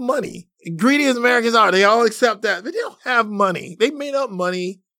don't have money. Greedy as Americans are, they all accept that, but they don't have money. They made up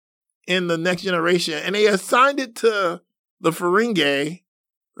money in the next generation and they assigned it to the Ferengi,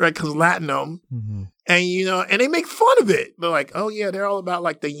 right? Because Latinum. And, and they make fun of it. They're like, oh yeah, they're all about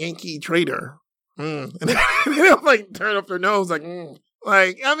like the Yankee trader. And they'll like turn up their nose like,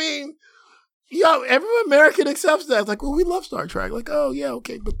 Like, I mean, every American accepts that. It's like, well, we love Star Trek. Like, oh, yeah,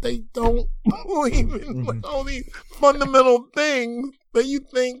 okay, but they don't believe in like, all these fundamental things that you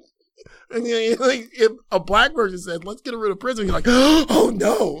think. And like, if a black person said, let's get rid of prison, you're like, oh,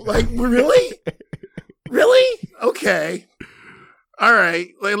 no. Like, really? Really? Okay. All right.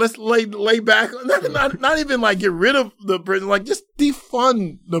 Like, let's lay back. Not even like get rid of the prison. Like, just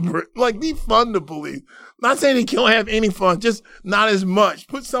defund the police. Not saying they can't have any fun, just not as much.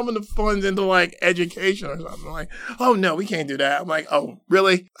 Put some of the funds into like education or something. Like, oh no, we can't do that. I'm like, oh,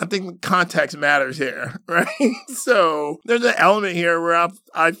 really? I think context matters here, right? So there's an element here where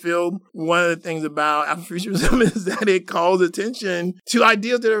I feel one of the things about Afrofuturism is that it calls attention to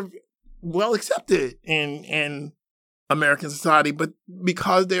ideas that are well accepted in American society, but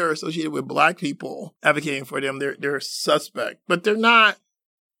because they are associated with black people advocating for them, they're suspect. But they're not.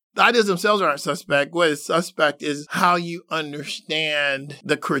 The ideas themselves aren't suspect. What is suspect is how you understand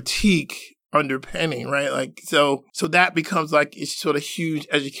the critique underpinning, right? Like, so that becomes like it's sort of huge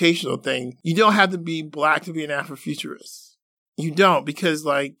educational thing. You don't have to be black to be an Afrofuturist. You don't, because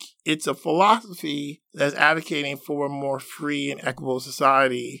like it's a philosophy that's advocating for a more free and equitable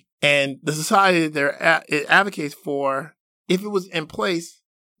society. And the society that it advocates for, if it was in place,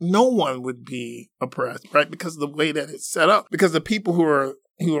 no one would be oppressed, right? Because of the way that it's set up. Because the people who are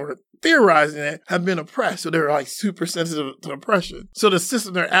theorizing it have been oppressed. So they're like super sensitive to oppression. So the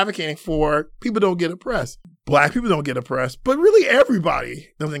system they're advocating for, people don't get oppressed. Black people don't get oppressed, but really everybody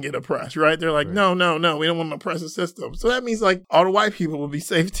doesn't get oppressed, right? They're like, no, we don't want to oppress the system. So that means like all the white people will be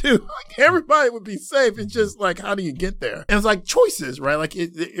safe too. Like everybody would be safe. It's just like, how do you get there? And it's like choices, right? Like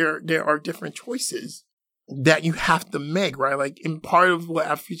there are different choices that you have to make, right? Like, and part of what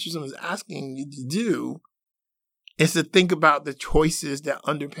Afrofuturism is asking you to do is to think about the choices that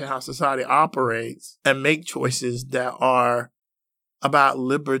underpin how society operates and make choices that are about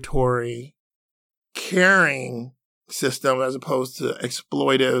liberatory, caring system as opposed to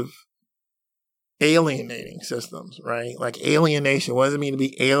exploitive, alienating systems, right? Like alienation, what does it mean to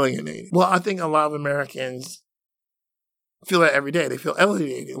be alienated? Well, I think a lot of Americans feel that every day. They feel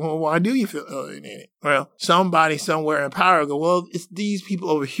alienated. Well, why do you feel alienated? Well, somebody somewhere in power go, well, it's these people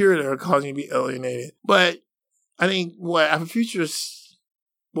over here that are causing you to be alienated. But I think what Afrofuturists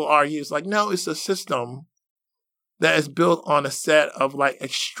will argue is like, no, it's a system that is built on a set of like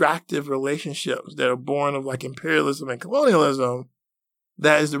extractive relationships that are born of like imperialism and colonialism.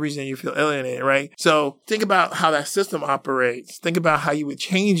 That is the reason you feel alienated, right? So think about how that system operates. Think about how you would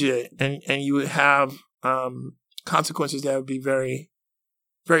change it and you would have consequences that would be very,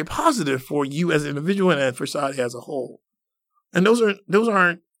 very positive for you as an individual and for society as a whole. And those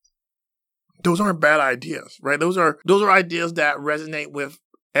aren't bad ideas, right? Those are ideas that resonate with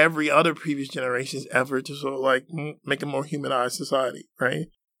every other previous generation's effort to sort of like make a more humanized society, right?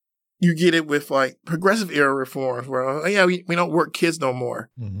 You get it with like progressive era reforms where, oh, yeah, we don't work kids no more.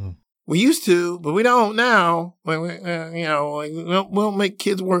 Mm-hmm. We used to, but we don't now. We don't make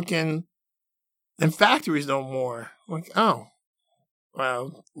kids work in factories no more. Like, oh,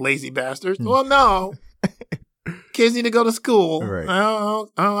 well, lazy bastards. Well, no. Kids need to go to school. Right. Oh,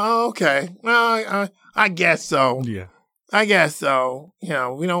 okay. Well, I guess so. Yeah. I guess so.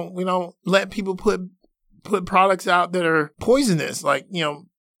 We don't let people put products out that are poisonous. Like,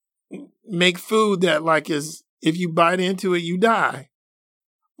 make food that like is, if you bite into it, you die.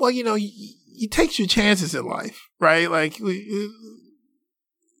 Well, you take your chances in life, right? Like,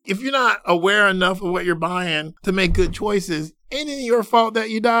 if you're not aware enough of what you're buying to make good choices, ain't it your fault that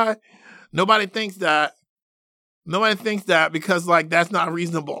you die? Nobody thinks that. Nobody thinks that because, like, that's not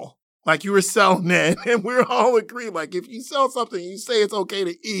reasonable. Like, you were selling it, and we're all agree. Like, if you sell something and you say it's okay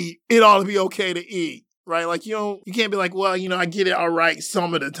to eat, it ought to be okay to eat, right? Like, you can't be like, well, I get it all right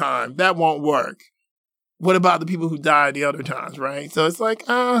some of the time. That won't work. what about the people who died the other times, right? So it's like,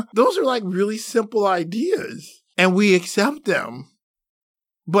 those are like really simple ideas, and we accept them.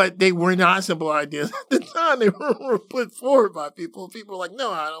 But they were not simple ideas at the time. They were put forward by people. People were like,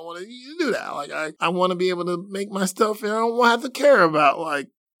 no, I don't want to do that. Like, I want to be able to make my stuff, and I don't have to care about, like,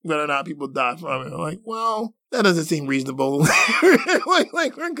 whether or not people die from it. I'm like, well, that doesn't seem reasonable.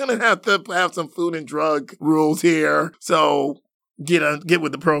 like we're going to have some food and drug rules here. So get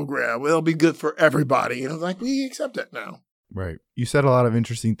with the program. It'll be good for everybody. And I was like, we accept that now. Right. You said a lot of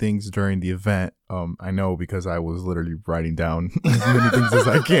interesting things during the event. I know because I was literally writing down as many things as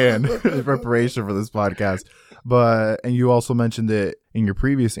I can in preparation for this podcast. And you also mentioned it in your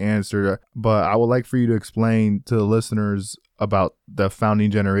previous answer, but I would like for you to explain to the listeners about the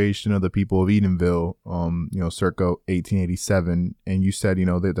founding generation of the people of Edenville, circa 1887. And you said,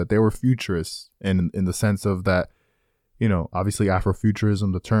 that they were futurists in the sense of that, obviously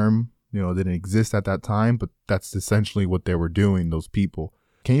Afrofuturism, the term, didn't exist at that time, but that's essentially what they were doing, those people.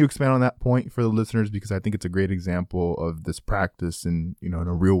 Can you expand on that point for the listeners? Because I think it's a great example of this practice in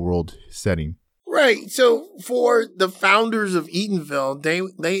a real world setting. Right. So for the founders of Edenville,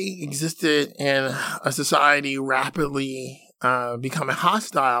 they existed in a society rapidly becoming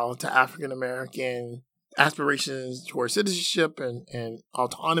hostile to African American aspirations towards citizenship and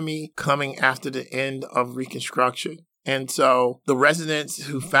autonomy coming after the end of Reconstruction. And so the residents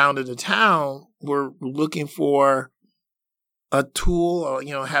who founded the town were looking for a tool,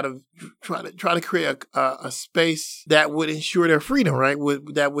 or, how to try to create a space that would ensure their freedom, right?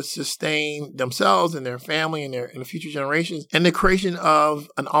 That would sustain themselves and their family and the future generations. And the creation of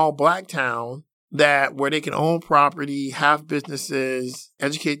an all Black town where they can own property, have businesses,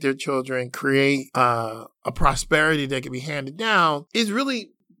 educate their children, create a prosperity that can be handed down is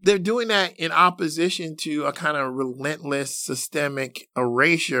really. They're doing that in opposition to a kind of relentless systemic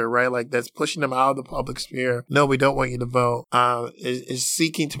erasure, right? Like that's pushing them out of the public sphere. No, we don't want you to vote. Is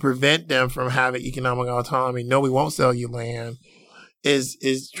seeking to prevent them from having economic autonomy. No, we won't sell you land.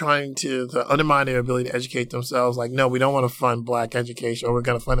 Is trying to undermine their ability to educate themselves. Like, no, we don't want to fund Black education, or we're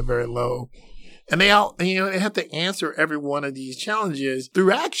going to fund it very low. And they have to answer every one of these challenges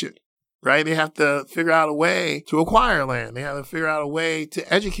through action. Right? They have to figure out a way to acquire land. They have to figure out a way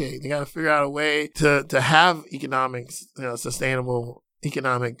to educate. They got to figure out a way to have economics, sustainable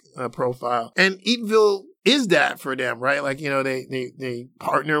economic profile. And Edenville is that for them, right? Like, they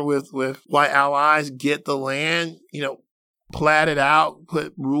partner with white allies, get the land, plat it out,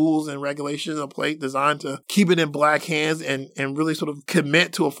 put rules and regulations in place designed to keep it in Black hands and really sort of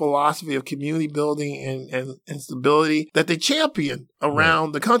commit to a philosophy of community building and stability that they champion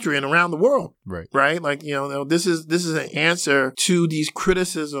around the country and around the world. Right. Right. Like, this is an answer to these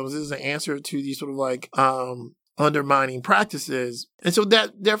criticisms. This is an answer to these sort of like, undermining practices. And so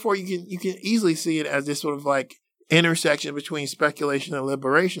therefore you can easily see it as this sort of like intersection between speculation and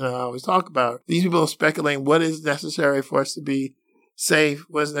liberation. I always talk about these people are speculating what is necessary for us to be safe,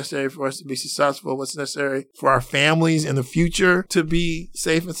 what is necessary for us to be successful, what's necessary for our families in the future to be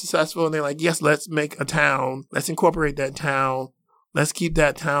safe and successful. And they're like, yes, let's make a town. Let's incorporate that town. Let's keep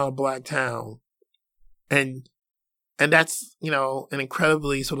that town a Black town. And that's, an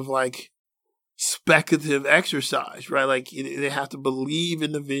incredibly sort of like speculative exercise, right? Like they have to believe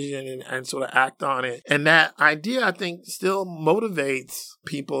in the vision and sort of act on it. And that idea, I think, still motivates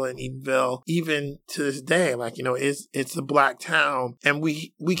people in Edenville, even to this day. Like, it's a Black town. And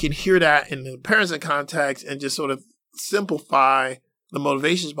we can hear that in the parenting context and just sort of simplify the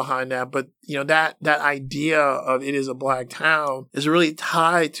motivations behind that. But, that idea of it is a Black town is really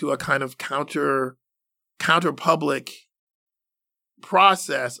tied to a kind of counter public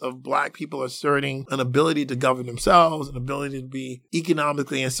process of Black people asserting an ability to govern themselves, an ability to be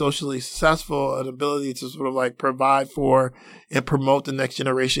economically and socially successful, an ability to sort of like provide for and promote the next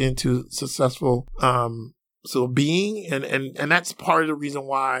generation into successful being. And that's part of the reason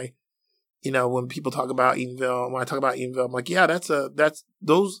why, when people talk about Edenville, when I talk about Edenville, I'm like, yeah,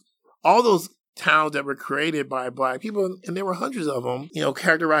 all those towns that were created by Black people, and there were hundreds of them,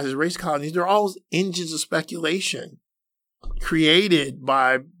 characterized as race colonies. They're all engines of speculation created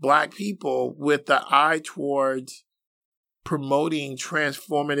by Black people with the eye towards promoting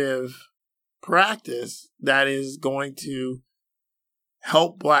transformative practice that is going to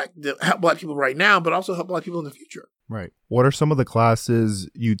help Black people right now, but also help Black people in the future. Right. What are some of the classes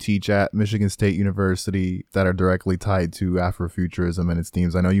you teach at Michigan State University that are directly tied to Afrofuturism and its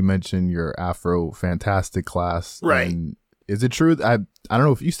themes? I know you mentioned your Afro Fantastic class. Right. And is it true? I don't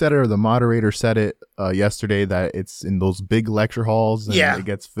know if you said it or the moderator said it yesterday that it's in those big lecture halls and it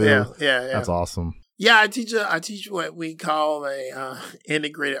gets filled. Yeah. That's awesome. Yeah, I teach what we call a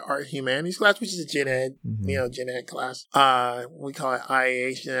integrated art humanities class, which is a gen ed, gen ed class. We call it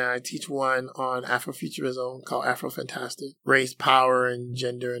IAH, and I teach one on Afrofuturism called Afrofantastic, Race, Power, and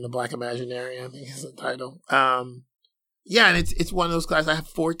Gender in the Black Imaginary, I think is the title. Yeah, and it's one of those classes. I have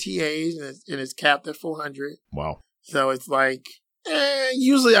 4 TAs, and it's capped at 400. Wow. So it's like,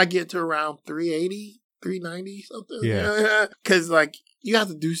 usually I get to around 380, 390, something. Yeah. Because, like, you have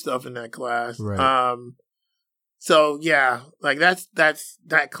to do stuff in that class. Right. So yeah, like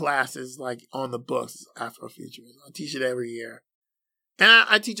that class is like on the books, Afrofuturism. I teach it every year. And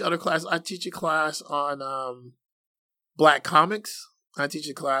I teach other classes. I teach a class on Black comics. I teach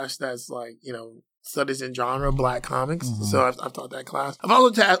a class that's like, studies in genre Black comics. Mm-hmm. So I've taught that class. I've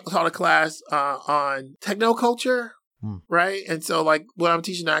also taught a class on technoculture, right? And so like when I'm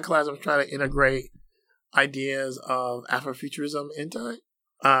teaching that class, I'm trying to integrate ideas of Afrofuturism into it.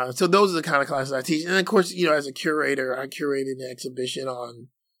 So those are the kind of classes I teach. And of course, as a curator, I curated an exhibition on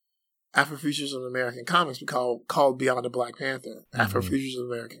Afrofuturism in American comics called Beyond the Black Panther, Afrofuturism in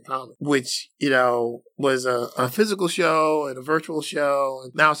American comics, which, was a physical show and a virtual show.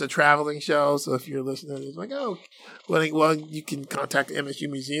 And now it's a traveling show. So if you're listening, it's like, oh, well, you can contact the MSU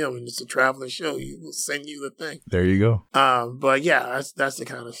Museum and it's a traveling show. We'll send you the thing. There you go. But yeah, that's the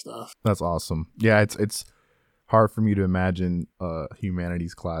kind of stuff. That's awesome. Yeah, it's hard for me to imagine a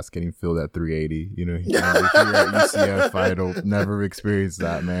humanities class getting filled at 380. If you're at UCF, I don't never experienced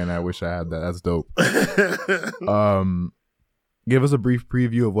that, man. I wish I had that. That's dope. Give us a brief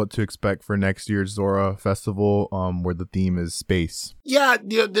preview of what to expect for next year's ZORA festival, where the theme is space. Yeah,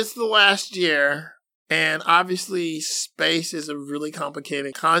 this is the last year. And obviously, space is a really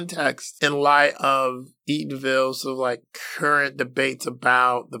complicated context in light of Eatonville, so like current debates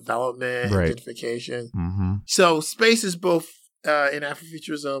about development, right, gentrification. Mm-hmm. So space is both, in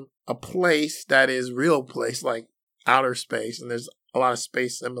Afrofuturism, a place that is real place, like outer space, and there's a lot of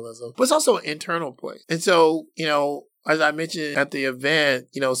space symbolism, but it's also an internal place. And so, as I mentioned at the event,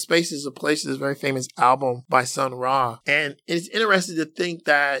 Space is a Place is a very famous album by Sun Ra. And it's interesting to think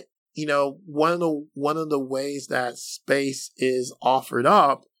that one of the ways that space is offered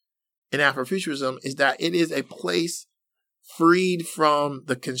up in Afrofuturism is that it is a place freed from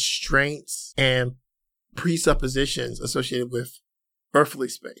the constraints and presuppositions associated with earthly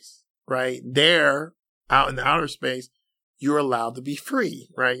space, right? There, out in the outer space, you're allowed to be free,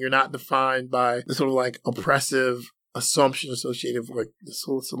 right? You're not defined by the sort of like oppressive assumption associated with like the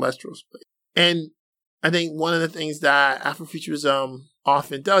sort of celestial space. And I think one of the things that Afrofuturism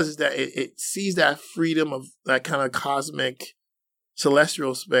often does is that it sees that freedom of that kind of cosmic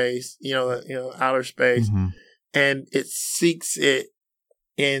celestial space, outer space, and it seeks it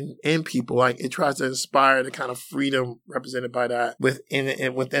in people. Like it tries to inspire the kind of freedom represented by that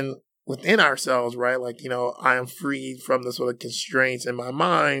within ourselves, right? Like, I am freed from the sort of constraints in my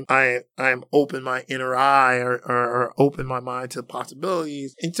mind. I am open my inner eye or open my mind to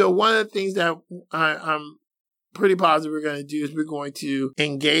possibilities. And so one of the things that I'm pretty positive we're going to do is we're going to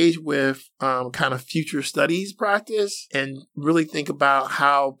engage with kind of future studies practice and really think about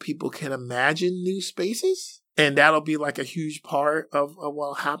how people can imagine new spaces. And that'll be like a huge part of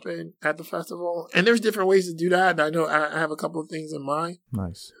what'll happen at the festival. And there's different ways to do that. And I know I have a couple of things in mind.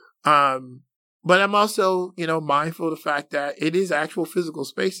 Nice. But I'm also, mindful of the fact that it is actual physical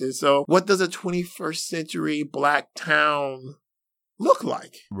spaces. So what does a 21st century Black town look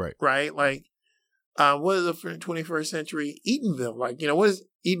like? Right. Right? Like, what is a 21st century Eatonville like? What is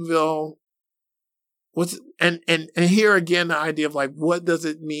Eatonville? And here again, the idea of like, what does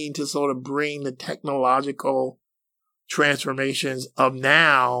it mean to sort of bring the technological transformations of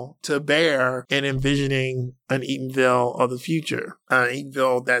now to bear in envisioning an Eatonville of the future, an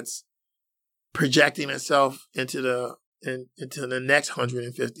Eatonville that's projecting itself into the next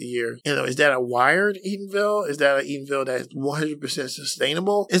 150 years. Is that a wired Eatonville? Is that an Eatonville that's 100%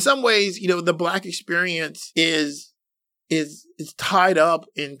 sustainable? In some ways, the Black experience is tied up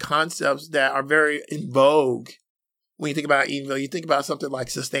in concepts that are very in vogue. When you think about Eatonville, you think about something like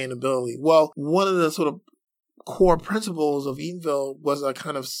sustainability. Well, one of the sort of core principles of Eatonville was a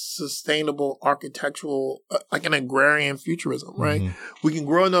kind of sustainable architectural, like an agrarian futurism, right? Mm-hmm. We can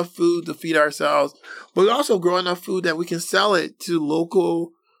grow enough food to feed ourselves, but we also grow enough food that we can sell it to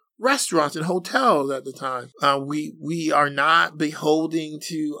local restaurants and hotels at the time. We are not beholden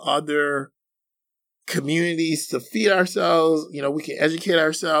to other communities to feed ourselves. We can educate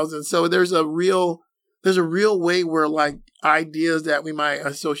ourselves. And so there's a real way where like ideas that we might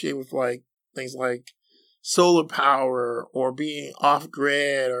associate with like things like solar power or being off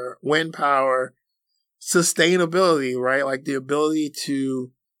grid or wind power, sustainability, right? Like the ability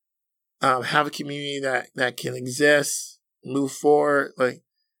to have a community that can exist, move forward. Like,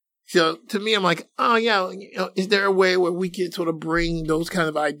 so to me, I'm like, oh yeah, is there a way where we can sort of bring those kind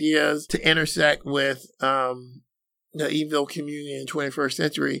of ideas to intersect with the Eville community in the 21st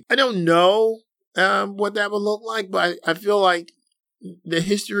century? I don't know what that would look like, but I feel like the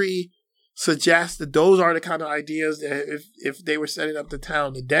history suggests that those are the kind of ideas that if they were setting up the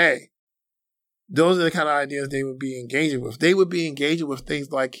town today, those are the kind of ideas they would be engaging with. They would be engaging with things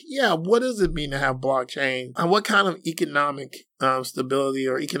like, yeah, what does it mean to have blockchain? And what kind of economic stability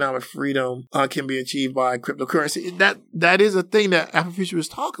or economic freedom can be achieved by cryptocurrency? That is a thing that Afrofuturists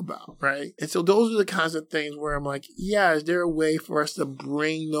talk about, right? And so those are the kinds of things where I'm like, yeah, is there a way for us to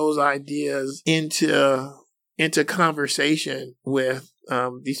bring those ideas into conversation with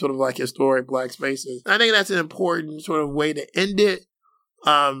these sort of like historic Black spaces? I think that's an important sort of way to end it.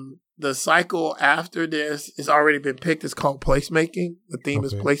 The cycle after this has already been picked. It's called placemaking. The theme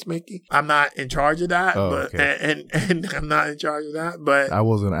is placemaking. I'm not in charge of that, and I'm not in charge of that. But I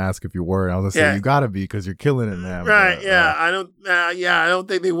wasn't gonna ask if you were. I was gonna say you gotta be because you're killing it now. Right? But, I don't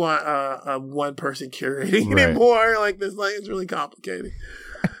think they want a one person curating anymore. Like this, like it's really complicated.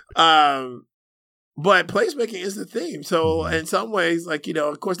 But placemaking is the theme. So in some ways, like,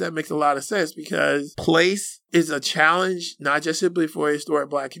 of course that makes a lot of sense because place is a challenge, not just simply for a historic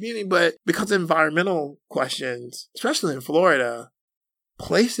Black community, but because of environmental questions, especially in Florida,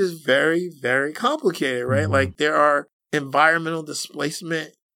 place is very, very complicated, right? Mm-hmm. Like there are environmental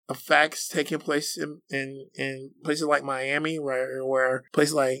displacement effects taking place in places like Miami, where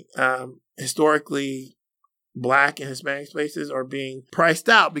places like historically Black and Hispanic spaces are being priced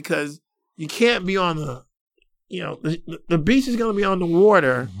out because you can't be on the beach is going to be on the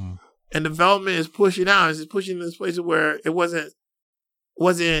water, and development is pushing out. It's pushing this place where it wasn't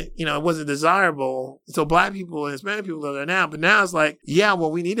desirable. So Black people and Hispanic people live there now, but now it's like, yeah,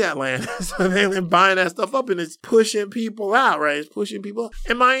 well, we need that land. So they're buying that stuff up, and it's pushing people out, right? It's pushing people out.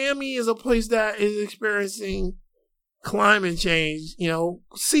 And Miami is a place that is experiencing climate change.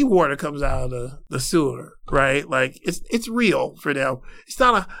 Seawater comes out of the sewer, right? Like it's real for them. It's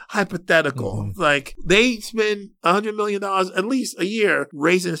not a hypothetical. Like they spend $100 million at least a year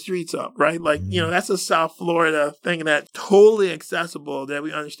raising streets up, right? Like, that's a South Florida thing that's totally accessible that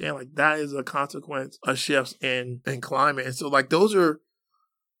we understand. Like that is a consequence of shifts in climate. And so like those are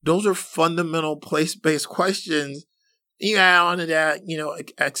fundamental place-based questions. You add on to that,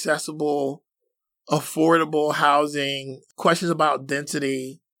 accessible, affordable housing, questions about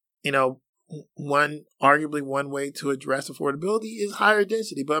density. Arguably one way to address affordability is higher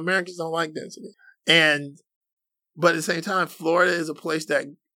density, but Americans don't like density. But at the same time, Florida is a place that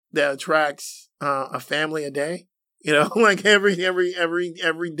attracts a family a day. Like every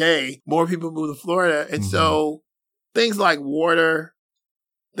day, more people move to Florida, and so things like water,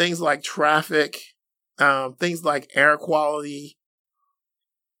 things like traffic, things like air quality.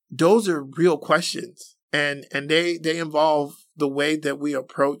 Those are real questions, and they involve the way that we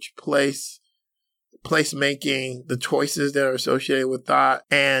approach placemaking, the choices that are associated with that.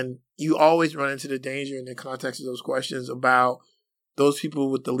 And you always run into the danger in the context of those questions about those people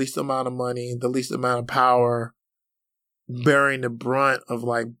with the least amount of money, the least amount of power, bearing the brunt of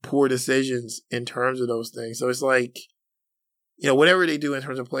like poor decisions in terms of those things. So it's like, whatever they do in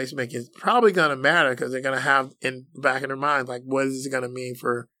terms of placemaking is probably going to matter because they're going to have in the back of their mind, like, what is it going to mean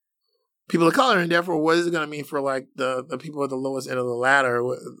for people of color, and therefore what is it going to mean for like the people at the lowest end of the ladder,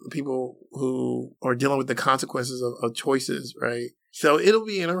 people who are dealing with the consequences of choices, right? So it'll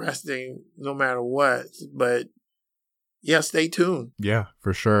be interesting no matter what, but yeah, stay tuned. Yeah,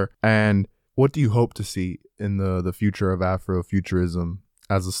 for sure. And what do you hope to see in the future of Afrofuturism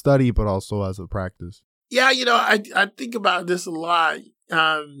as a study, but also as a practice? Yeah, I think about this a lot.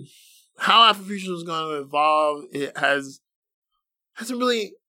 How Afrofuturism is going to evolve, it has some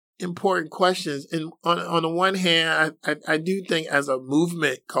really important questions. And on the one hand, I do think as a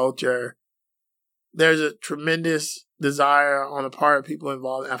movement culture, there's a tremendous desire on the part of people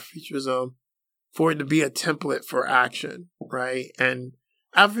involved in Afrofuturism for it to be a template for action, right? And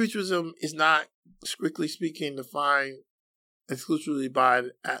Afrofuturism is not, strictly speaking, defined exclusively by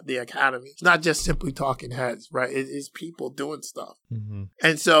the academy. It's not just simply talking heads, right? It is people doing stuff.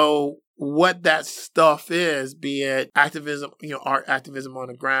 And so what that stuff is, be it activism, art activism on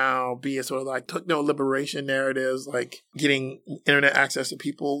the ground, be it sort of like liberation narratives, like getting internet access to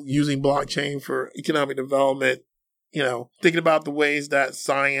people, using blockchain for economic development, thinking about the ways that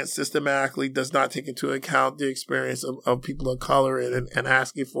science systematically does not take into account the experience of people of color and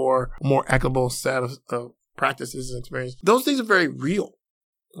asking for a more equitable set of practices and experience. Those things are very real,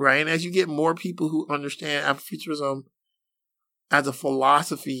 right? And as you get more people who understand Afrofuturism as a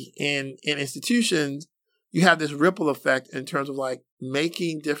philosophy in institutions, you have this ripple effect in terms of like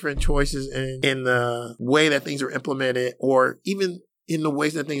making different choices in the way that things are implemented, or even in the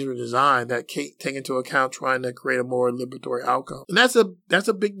ways that things are designed that take into account trying to create a more liberatory outcome. And that's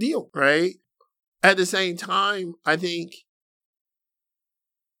a big deal, right? At the same time, I think,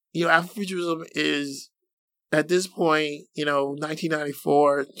 Afrofuturism is, at this point,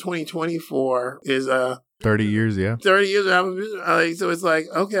 1994, 2024 is 30 years, yeah. 30 years of Afrofuturism. So it's like,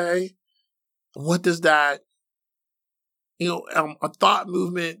 okay, what does that, a thought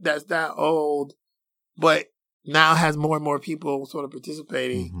movement that's that old, but now has more and more people sort of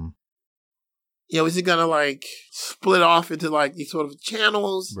participating. Mm-hmm. Is it going to like split off into like these sort of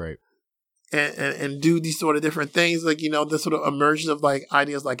channels? Right. And do these sort of different things, like, the sort of emergence of like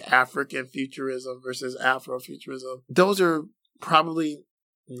ideas like African futurism versus Afrofuturism. Those are probably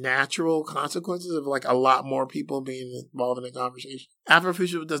natural consequences of like a lot more people being involved in the conversation.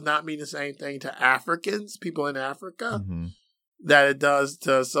 Afrofuturism does not mean the same thing to Africans, people in Africa, mm-hmm. that it does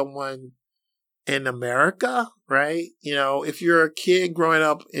to someone in America, right? If you're a kid growing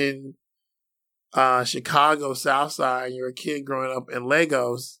up in Chicago, South Side, you're a kid growing up in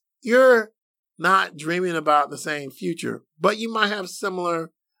Lagos, you're not dreaming about the same future, but you might have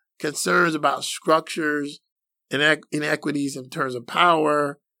similar concerns about structures and inequities in terms of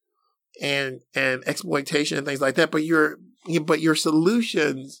power and exploitation and things like that. But your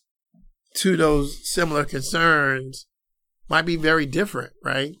solutions to those similar concerns might be very different,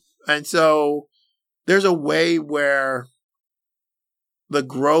 right? And so there's a way where the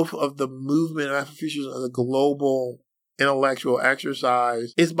growth of the movement of Afrofuturism as a global intellectual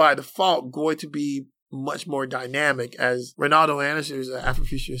exercise is by default going to be much more dynamic. As Ronaldo Anderson, who's an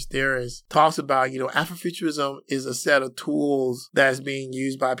Afrofuturist theorist, talks about, Afrofuturism is a set of tools that's being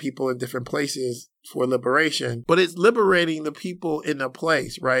used by people in different places for liberation, but it's liberating the people in the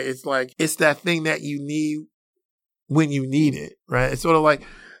place, right? It's like, it's that thing that you need when you need it, right? It's sort of like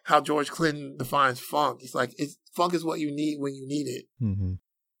how George Clinton defines funk. It's like, funk is what you need when you need it. Mm-hmm.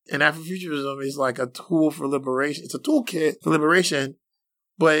 And Afrofuturism is like a tool for liberation. It's a toolkit for liberation.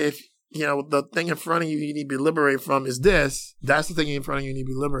 But if, the thing in front of you need to be liberated from is this, that's the thing in front of you need to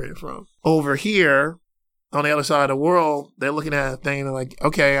be liberated from. Over here, on the other side of the world, they're looking at a thing and they're like,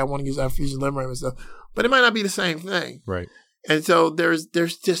 okay, I want to use Afrofuturism to liberate myself. But it might not be the same thing. Right. And so there's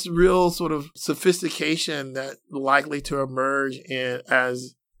just real sort of sophistication that likely to emerge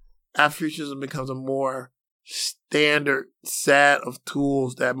as Afrofuturism becomes a more standard set of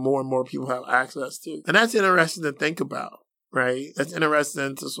tools that more and more people have access to. And that's interesting to think about, right? That's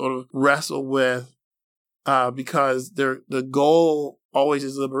interesting to sort of wrestle with because the goal always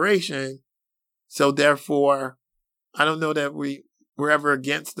is liberation. So therefore, I don't know that we're ever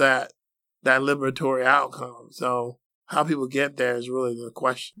against that liberatory outcome. So how people get there is really the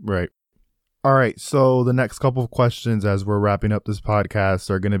question. Right. All right, so the next couple of questions as we're wrapping up this podcast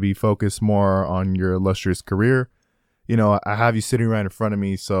are going to be focused more on your illustrious career. I have you sitting right in front of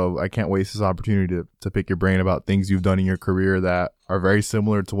me, so I can't waste this opportunity to pick your brain about things you've done in your career that are very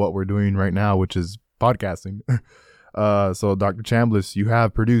similar to what we're doing right now, which is podcasting. So Dr. Chambliss, you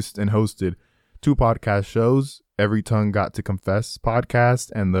have produced and hosted 2 podcast shows, Every Tongue Got to Confess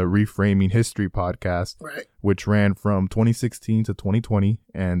podcast and the Reframing History podcast, right, which ran from 2016 to 2020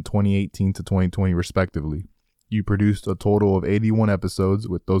 and 2018 to 2020 respectively. You produced a total of 81 episodes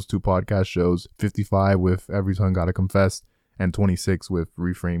with those 2 podcast shows, 55 with Every Tongue Got to Confess and 26 with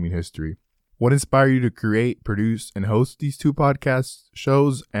Reframing History. What inspired you to create, produce, and host these 2 podcast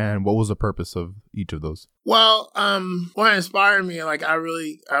shows, and what was the purpose of each of those? Well, what inspired me, like I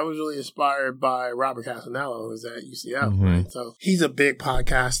was really inspired by Robert Casanello, who's at UCF, mm-hmm. right? So he's a big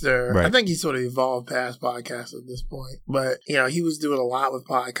podcaster. Right. I think he's sort of evolved past podcasts at this point, but he was doing a lot with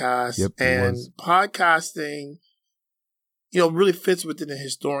podcasts. Yep, and podcasting, really fits within the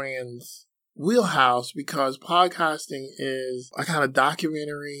historian's wheelhouse because podcasting is a kind of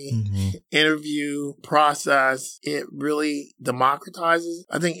documentary mm-hmm. interview process. It really democratizes,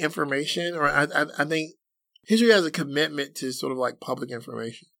 I think, information, or I think history has a commitment to sort of like public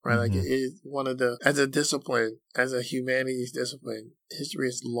information, right? Mm-hmm. Like it is one of as a discipline, as a humanities discipline, history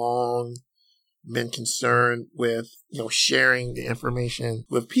has long been concerned with, sharing the information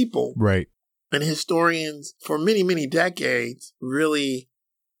with people. Right. And historians for many, many decades really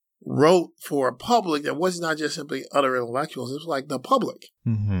wrote for a public that was not just simply other intellectuals. It was like the public.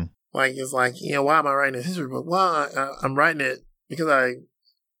 Mm-hmm. Like, it's like, why am I writing this history book? Well, I'm writing it because I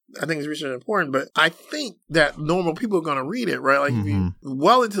think it's research important, but I think that normal people are going to read it, right? Like, mm-hmm. if you,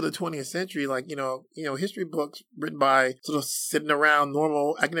 well into the 20th century, like, history books written by sort of sitting around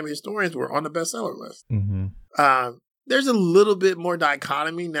normal academic historians were on the bestseller list. Mm-hmm. there's a little bit more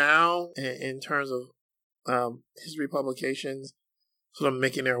dichotomy now in terms of history publications sort of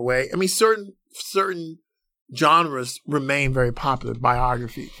making their way. I mean, certain genres remain very popular.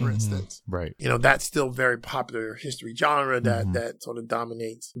 Biography, for instance. Right. You know, that's still very popular history genre that sort of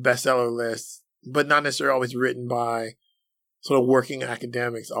dominates bestseller lists, but not necessarily always written by sort of working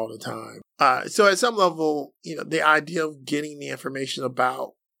academics all the time. So at some level, you know, the idea of getting the information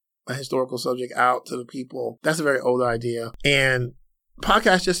about a historical subject out to the people, that's a very old idea. And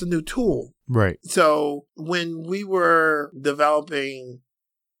podcast is just a new tool. Right. So when we were developing,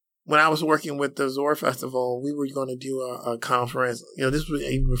 when I was working with the ZORA Festival, we were going to do a conference. You know, this was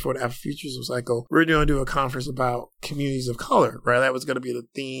even before the Afrofuturism cycle. We were going to do a conference about communities of color, right? That was going to be the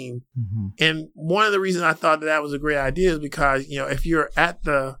theme. And one of the reasons I thought that was a great idea is because, you know, if you're at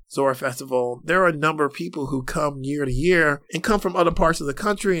the ZORA Festival, there are a number of people who come year to year and come from other parts of the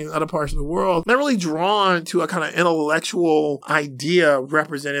country and other parts of the world. They're really drawn to a kind of intellectual idea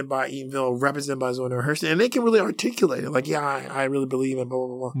represented by Eatonville, represented by Zora Hurston, and they can really articulate it. Like, yeah, I really believe in blah,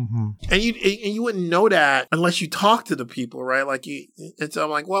 blah, blah. And you wouldn't know that unless you talk to the people, right? Like and so I'm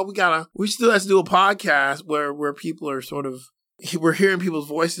like, well, we still have to do a podcast where people are sort of, we're hearing people's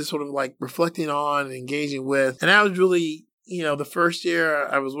voices sort of like reflecting on and engaging with. And that was really, you know, the first year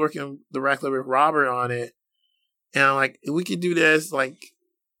I was working directly with Robert on it. And I'm like, if we could do this, like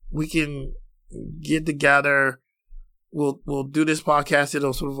we can get together. We'll do this podcast.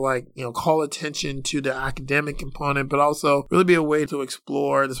 It'll sort of like, you know, call attention to the academic component, but also really be a way to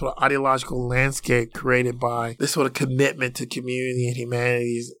explore the sort of ideological landscape created by this sort of commitment to community and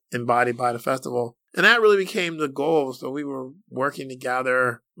humanities embodied by the festival. And that really became the goal. So we were working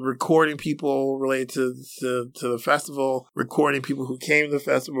together, recording people related to the festival, recording people who came to the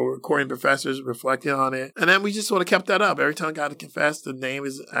festival, recording professors reflecting on it. And then we just sort of kept that up. Every time I got to confess, the name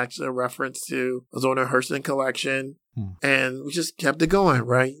is actually a reference to the Zora Hurston collection. And we just kept it going,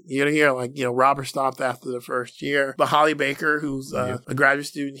 right? Year to year. Like, you know, Robert stopped after the first year. But Holly Baker, who's a graduate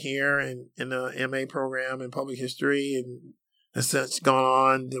student here in the MA program in public history and has since gone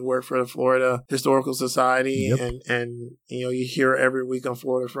on to work for the Florida Historical Society. And you know, you hear her every week on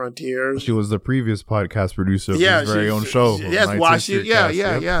Florida Frontiers. She was the previous podcast producer of his very own show. Yes, why she? Yeah.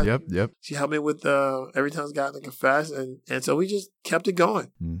 Yep. She helped me with Every Time's Got to Confess, and so we just kept it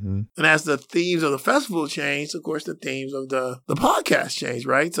going. And as the themes of the festival changed, of course, the themes of the podcast changed,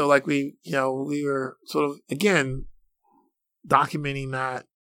 right? So like we were sort of again documenting that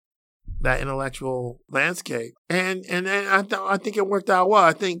intellectual landscape. And I think it worked out well.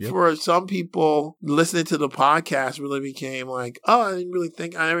 I think for some people, listening to the podcast really became like, oh, I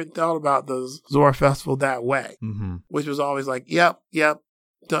never thought about the ZORA Festival that way. Which was always like, yep,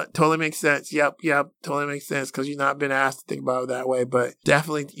 totally makes sense. Yep, totally makes sense because you've not been asked to think about it that way. But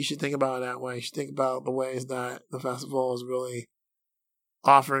definitely you should think about it that way. You should think about the ways that the festival is really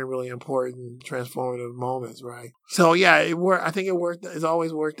offering really important transformative moments, right? So yeah, I think it worked. It's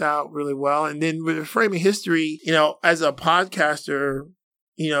always worked out really well. And then with framing history, you know, as a podcaster,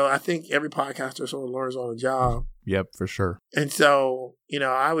 you know, I think every podcaster sort of learns on the job. Yep, for sure. And so, you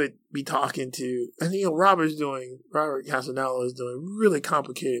know, I would be talking to, and you know, Robert Casanello is doing really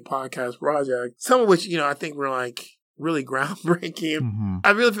complicated podcast projects, some of which, you know, I think were like really groundbreaking.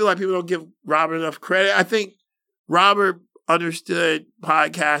 I really feel like people don't give Robert enough credit. I think Robert understood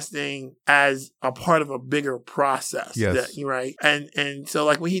podcasting as a part of a bigger process. Yes. Right. And so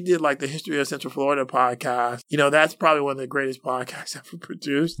like when he did like the History of Central Florida podcast, you know, that's probably one of the greatest podcasts ever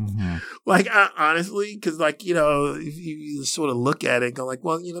produced. Like honestly, because like, you know, if you sort of look at it and go like,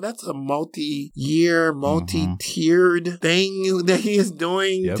 well, you know, that's a multi-year, multi-tiered thing that he is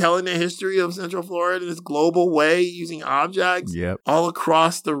doing, telling the history of Central Florida in this global way using objects all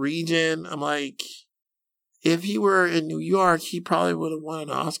across the region. I'm like, if he were in New York, he probably would have won an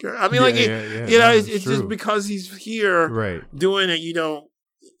Oscar. I mean, you know, it's just because he's here doing it, you know,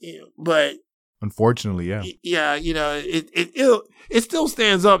 but unfortunately, yeah, you know, it still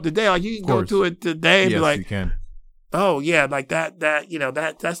stands up today. Like you can go to it today and be like, you can. Oh yeah, like that, you know,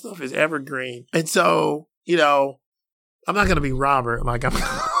 that stuff is evergreen. And so, you know, I'm not gonna be Robert. Like I'm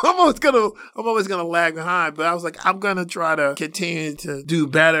always gonna lag behind. But I was like, I'm gonna try to continue to do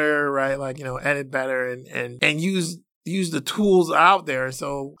better, right? Like, you know, edit better and use the tools out there.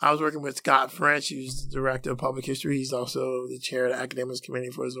 So I was working with Scott French, who's the director of public history. He's also the chair of the academics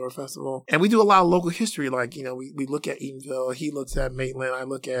committee for the ZORA Festival. And we do a lot of local history. Like, you know, we look at Eatonville. He looks at Maitland. I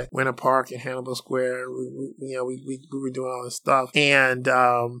look at Winter Park and Hannibal Square. We were doing all this stuff. And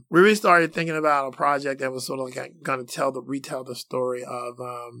we really started thinking about a project that was sort of like going to retell the story of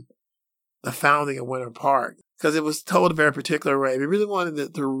the founding of Winter Park. Because it was told a very particular way. We really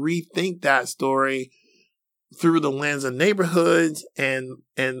wanted to rethink that story through the lens of neighborhoods and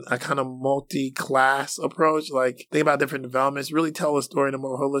a kind of multi-class approach, like think about different developments, really tell a story in a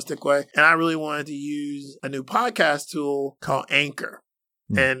more holistic way. And I really wanted to use a new podcast tool called Anchor.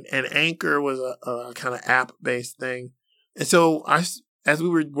 And Anchor was a kind of app-based thing. And so as we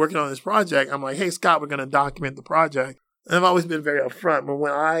were working on this project, I'm like, hey, Scott, we're going to document the project. And I've always been very upfront, but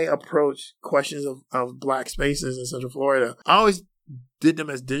when I approach questions of Black spaces in Central Florida, I always did them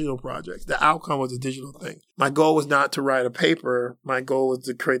as digital projects. The outcome was a digital thing. My goal was not to write a paper. My goal was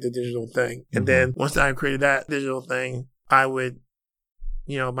to create the digital thing. And then once I created that digital thing, I would,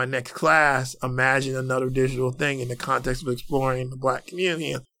 my next class, imagine another digital thing in the context of exploring the Black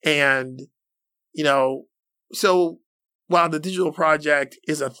community. And, so while the digital project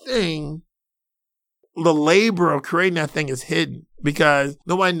is a thing, the labor of creating that thing is hidden because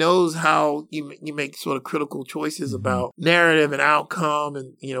nobody knows how you make sort of critical choices about narrative and outcome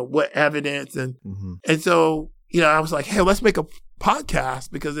and, what evidence. And so, I was like, hey, let's make a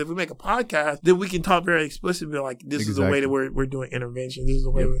podcast, because if we make a podcast, then we can talk very explicitly like, this is the way that we're doing intervention. This is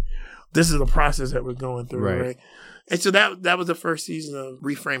the way this is the process that we're going through. Right. And so that was the first season of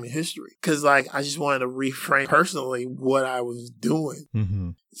Reframing History, because I just wanted to reframe personally what I was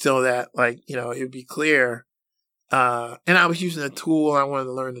doing so that it would be clear. And I was using a tool. I wanted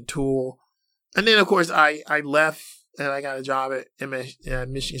to learn the tool. And then, of course, I left and I got a job at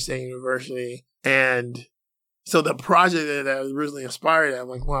Michigan State University. And so the project that I was originally inspired at, I'm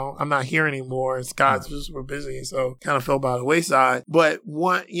like, well, I'm not here anymore. And Scott's just super busy. So kind of fell by the wayside. But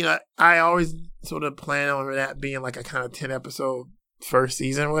I always sort of planned on that being like a kind of 10 episode first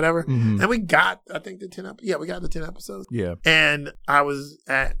season or whatever. And we got, I think, the 10 episodes. Yeah, we got the 10 episodes. Yeah. And I was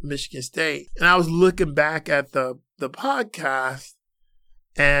at Michigan State and I was looking back at the podcast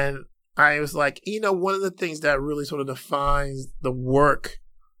and I was like, one of the things that really sort of defines the work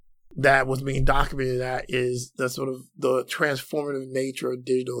that was being documented at is the sort of the transformative nature of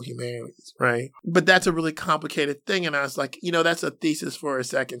digital humanities, right? But that's a really complicated thing. And I was like, that's a thesis for a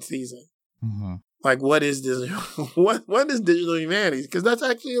second season. Like, what is this? What is digital humanities? Because that's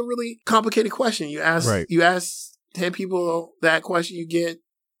actually a really complicated question. You ask 10 people that question, you get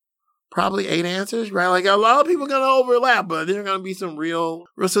probably 8 answers, right? Like, a lot of people are going to overlap, but there are going to be some real.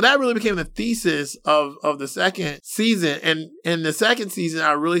 So that really became the thesis of the second season. And in the second season,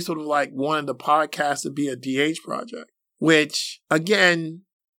 I really sort of wanted the podcast to be a DH project, which, again,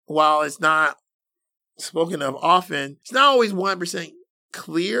 while it's not spoken of often, it's not always 100%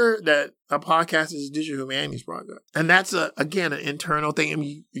 clear that a podcast is a digital humanities project. And that's, again, an internal thing. I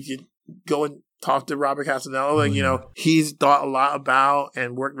mean, you could go and talk to Robert Casanello. He's thought a lot about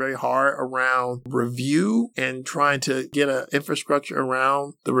and worked very hard around review and trying to get an infrastructure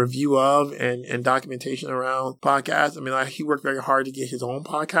around the review of and documentation around podcasts. I mean, he worked very hard to get his own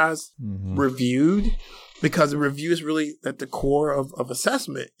podcast reviewed, because the review is really at the core of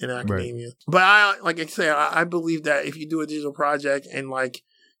assessment in academia. Right. But I believe that if you do a digital project and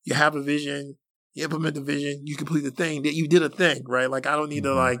you have a vision, you implement the vision, you complete the thing, that you did a thing, right? I don't need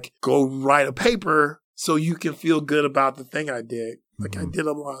to go write a paper so you can feel good about the thing I did. I did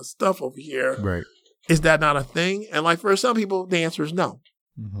a lot of stuff over here. Right. Is that not a thing? And for some people, the answer is no.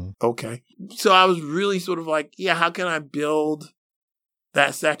 Okay. So I was really sort of how can I build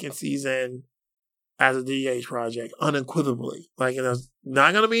that second season as a DH project unequivocally? It's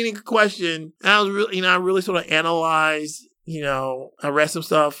not going to be any question. And I was really, I really sort of analyzed, I read some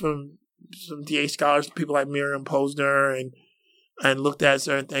stuff from some DH scholars, people like Miriam Posner, and looked at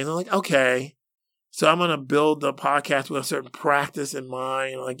certain things. I'm like, okay, so I'm going to build the podcast with a certain practice in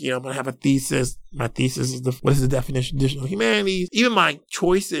mind. I'm going to have a thesis. My thesis is what is the definition of digital humanities? Even my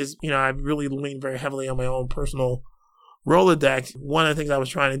choices, I really lean very heavily on my own personal Rolodex. One of the things I was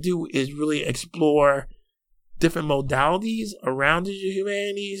trying to do is really explore different modalities around digital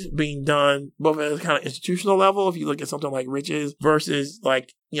humanities being done both at a kind of institutional level. If you look at something like Riches versus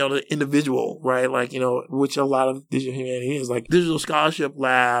the individual, right? Which a lot of digital humanities is Digital Scholarship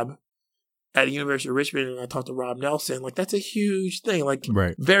Lab at the University of Richmond. And I talked to Rob Nelson, that's a huge thing,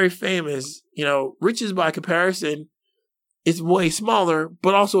 very famous, Riches by comparison, it's way smaller,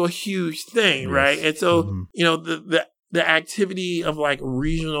 but also a huge thing, right? And so, the activity of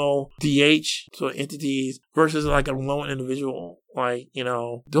regional DH sort of entities versus a lone individual,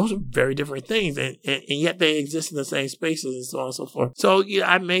 those are very different things, and yet they exist in the same spaces and so on and so forth. So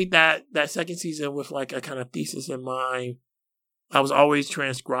I made that second season with a kind of thesis in mind. I was always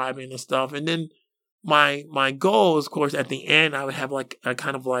transcribing and stuff, and then my goal, of course, at the end, I would have a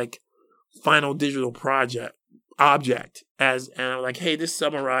kind of final digital object and I'm hey, this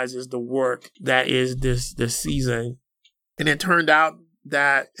summarizes the work that is this season. And it turned out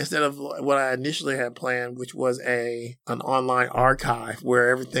that instead of what I initially had planned, which was an online archive where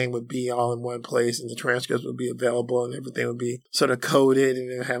everything would be all in one place and the transcripts would be available and everything would be sort of coded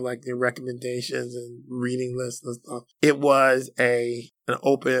and it would have like the recommendations and reading lists and stuff. It was an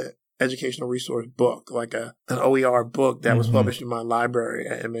open educational resource book, like an OER book that was published in my library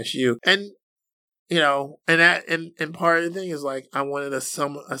at MSU. And and part of the thing is like I wanted a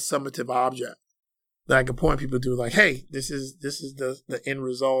summative object that I could point people to, like, hey, this is the end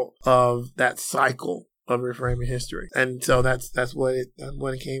result of that cycle of reframing history. And so that's what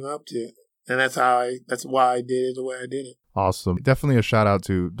it came up to. And that's why I did it the way I did it. Awesome. Definitely a shout out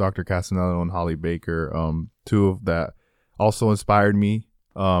to Dr. Castanello and Holly Baker, two of that also inspired me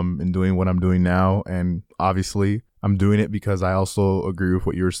in doing what I'm doing now. And obviously I'm doing it because I also agree with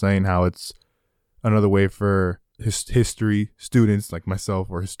what you were saying, how it's another way for history students like myself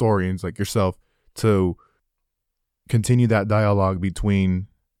or historians like yourself to continue that dialogue between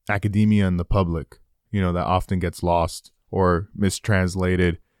academia and the public, that often gets lost or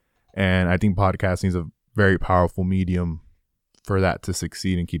mistranslated. And I think podcasting is a very powerful medium for that to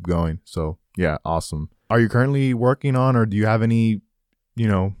succeed and keep going. So yeah, awesome. Are you currently working on, or do you have any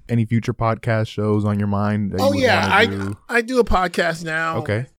future podcast shows on your mind? I do a podcast now.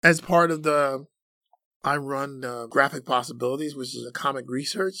 Okay. As part of I run Graphic Possibilities, which is a comic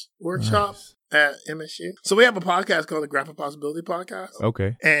research workshop at MSU. So we have a podcast called the Graphic Possibility Podcast.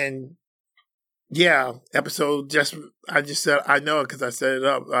 Okay. And yeah, episode I just said, I know it because I set it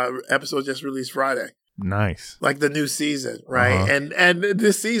up. Episode just released Friday. Nice. Like the new season, right? And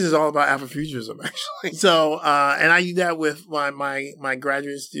this season is all about Afrofuturism, actually. So, and I do that with my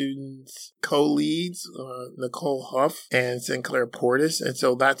graduate students, co-leads, Nicole Huff and Sinclair Portis. And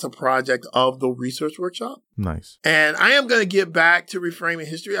so that's a project of the research workshop. Nice. And I am going to get back to reframing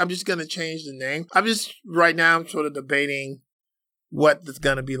history. I'm just going to change the name. Right now I'm sort of debating what is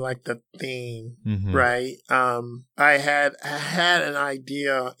going to be like the theme, right? I had an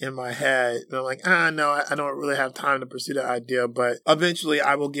idea in my head, and I'm like, no, I don't really have time to pursue that idea, but eventually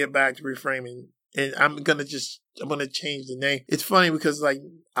I will get back to reframing, and I'm going to change the name. It's funny because like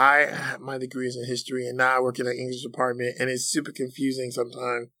my degree is in history, and now I work in an English department, and it's super confusing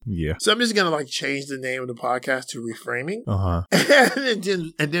sometimes. Yeah. So I'm just going to like change the name of the podcast to Reframing.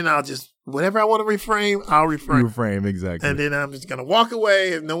 And then I'll just, whatever I want to reframe, I'll reframe. Reframe, exactly. And then I'm just going to walk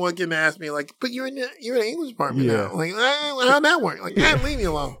away and no one can ask me like, but you're in the English department now. Like, how'd that work? Like, leave me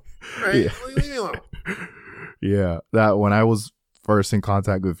alone. Right? Yeah. Leave me alone. Yeah. That when I was first in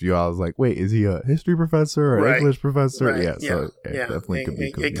contact with you, I was like, wait, is he a history professor or English professor? Right. Yeah. So definitely could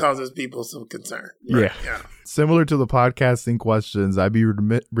be. It causes people some concern. Right? Yeah. Similar to the podcasting questions, I'd be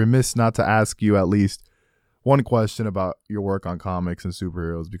remiss not to ask you at least one question about your work on comics and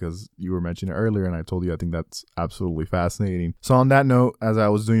superheroes, because you were mentioning it earlier and I told you I think that's absolutely fascinating. So on that note, as I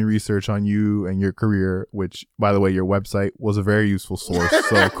was doing research on you and your career, which by the way, your website was a very useful source.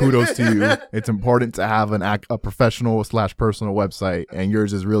 So kudos to you. It's important to have a professional / personal website, and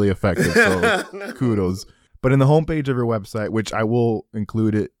yours is really effective. So kudos. But in the homepage of your website, which I will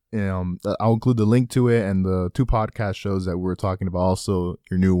include it, I'll include the link to it and the 2 podcast shows that we were talking about. Also,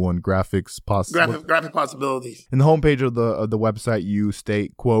 your new one, Graphic Possibilities. In the homepage of the website, you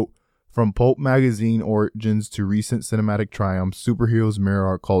state, quote, "From pulp magazine origins to recent cinematic triumphs, superheroes mirror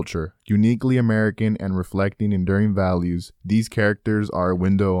our culture. Uniquely American and reflecting enduring values, these characters are a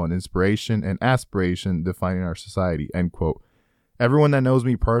window on inspiration and aspiration defining our society," end quote. Everyone that knows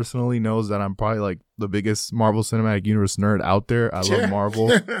me personally knows that I'm probably like the biggest Marvel Cinematic Universe nerd out there. I love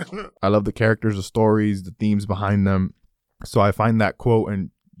Marvel. I love the characters, the stories, the themes behind them. So I find that quote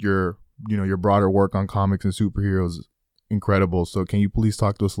and your broader work on comics and superheroes incredible. So can you please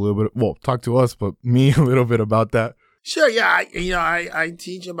talk to us a little bit? Well, talk to us, but me a little bit about that. Sure. Yeah. I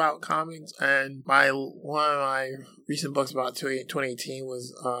teach about comics, and one of my recent books about 2018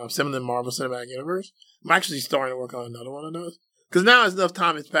 was some of the Marvel Cinematic Universe. I'm actually starting to work on another one of those. Because now enough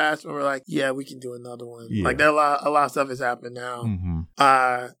time has passed and we're like, yeah, we can do another one. Yeah. Like a lot of stuff has happened now.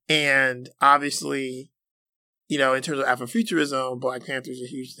 And obviously, in terms of Afrofuturism, Black Panther is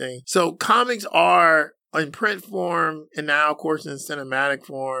a huge thing. So comics are in print form and now, of course, in cinematic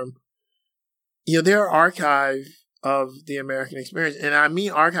form. They're an archive of the American experience. And I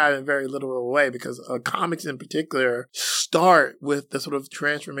mean archive in a very literal way, because comics in particular start with the sort of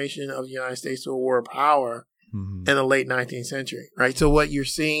transformation of the United States to a war of power. In the late 19th century, right? So what you're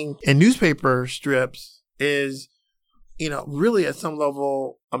seeing in newspaper strips is, really at some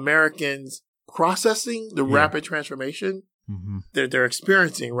level, Americans processing the rapid transformation that they're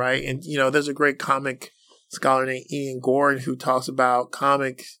experiencing, right? And, there's a great comic scholar named Ian Gordon who talks about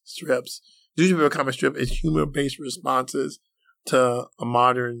comic strips. Newspaper comic strip is humor-based responses to a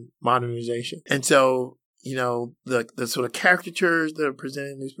modernization. And so, you know, the sort of caricatures that are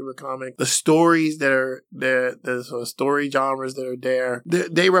presented in newspaper comic, the stories that are there, the sort of story genres that are there,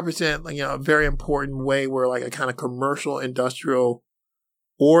 they represent, like, you know, a very important way where like a kind of commercial industrial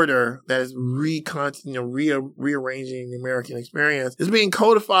order that is rearranging the American experience is being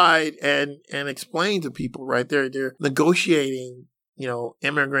codified and explained to people, right? They're negotiating, you know,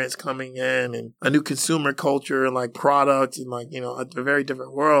 immigrants coming in and a new consumer culture and like products and like, you know, a very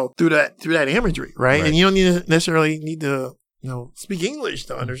different world through that imagery, right? And you don't necessarily need to, you know, speak English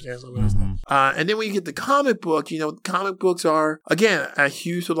to understand some of this stuff. And then when you get the comic book, you know, comic books are, again, a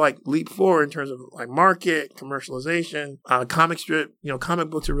huge sort of like leap forward in terms of like market, commercialization, comic strip, you know,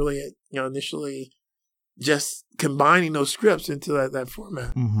 comic books are really, you know, initially just combining those scripts into that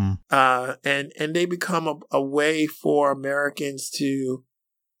format. And they become a way for Americans to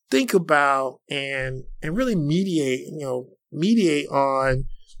think about and really mediate on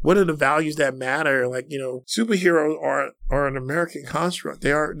what are the values that matter. Like, you know, superheroes are an American construct.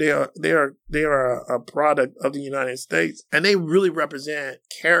 They are a product of the United States, and they really represent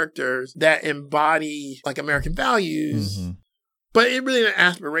characters that embody like American values. But in really an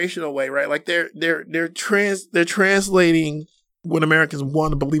aspirational way, right? Like they're translating what Americans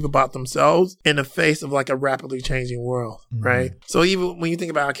want to believe about themselves in the face of like a rapidly changing world, right? So even when you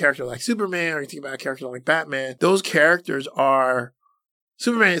think about a character like Superman, or you think about a character like Batman, those characters are.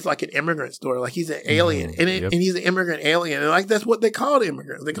 Superman is like an immigrant story. Like he's an alien, and he's an immigrant alien, and like that's what they call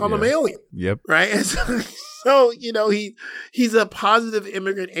immigrants. They call them alien, right? And so you know he's a positive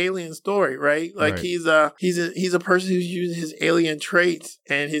immigrant alien story, right? Like he's a person who's using his alien traits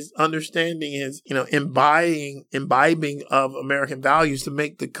and his understanding, his, you know, imbibing of American values to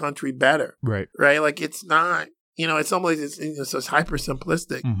make the country better, right? Like it's not. You know, in some ways it's hyper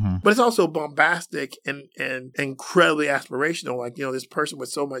simplistic, but it's also bombastic and incredibly aspirational. Like, you know, this person with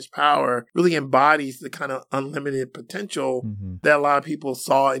so much power really embodies the kind of unlimited potential that a lot of people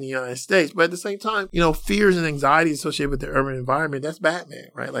saw in the United States. But at the same time, you know, fears and anxieties associated with the urban environment, that's Batman,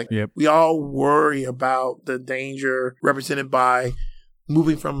 right? Like we all worry about the danger represented by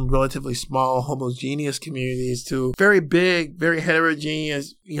moving from relatively small, homogeneous communities to very big, very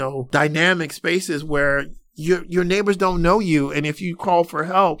heterogeneous, you know, dynamic spaces where your neighbors don't know you, and if you call for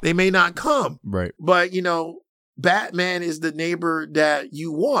help, they may not come. Right. But, you know, Batman is the neighbor that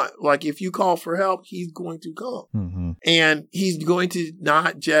you want. Like, if you call for help, he's going to come. And he's going to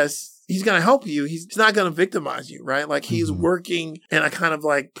he's going to help you. He's not going to victimize you, right? Like, he's working in a kind of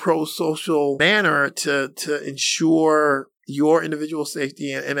like pro-social manner to ensure your individual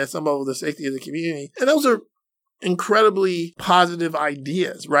safety and at some level the safety of the community. And those are incredibly positive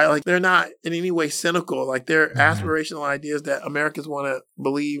ideas, right? Like they're not in any way cynical. Like they're aspirational ideas that Americans want to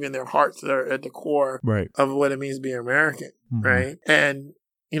believe in their hearts that are at the core of what it means to be American, right? And,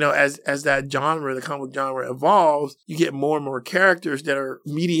 you know, as that genre, the comic genre evolves, you get more and more characters that are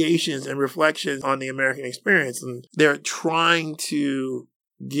mediations and reflections on the American experience. And they're telling stories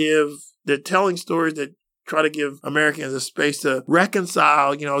that try to give Americans a space to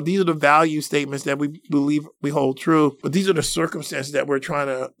reconcile, you know, these are the value statements that we believe we hold true, but these are the circumstances that we're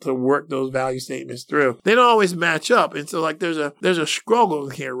trying to work those value statements through. They don't always match up. And so like there's a struggle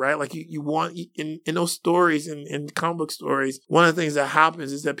here, right? Like you want in those stories, in comic book stories, one of the things that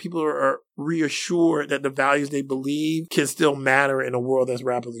happens is that people are reassured that the values they believe can still matter in a world that's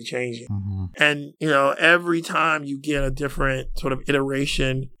rapidly changing. And, you know, every time you get a different sort of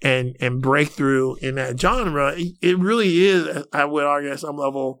iteration and breakthrough in that genre, it really is, I would argue at some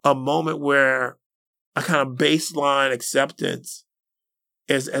level, a moment where a kind of baseline acceptance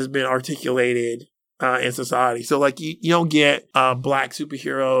has been articulated in society. So like you don't get black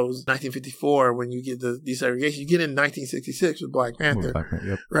superheroes 1954 when you get the desegregation. You get it in 1966 with Black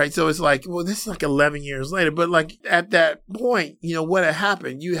Panther. Right? So it's like, well, this is like 11 years later. But like at that point, you know, what had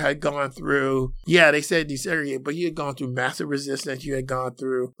happened? You had gone through, they said desegregate, but you had gone through massive resistance. You had gone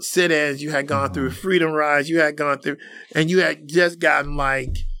through sit-ins. You had gone through freedom rides. You had gone through, and you had just gotten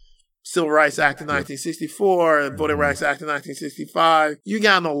like Civil Rights Act of 1964, Voting Rights Act of 1965. You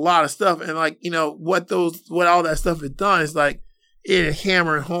gotten a lot of stuff. And like, you know, what all that stuff had done is like, it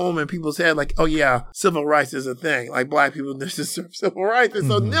hammered home in people's head like, oh yeah, civil rights is a thing. Like black people deserve civil rights. And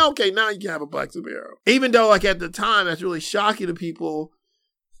so now, now you can have a black superhero. Even though like at the time that's really shocking to people,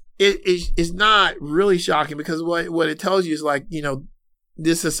 it's not really shocking because what it tells you is like, you know,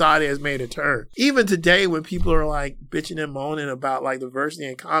 this society has made a turn. Even today when people are like bitching and moaning about like diversity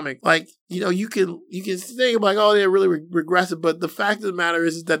in comic, like, you know, you can think like, oh, they're really regressive. But the fact of the matter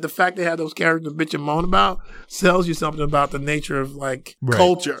is that the fact they have those characters to bitch and moan about tells you something about the nature of like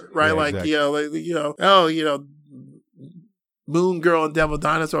culture, right? Yeah, like, exactly. Moon Girl and Devil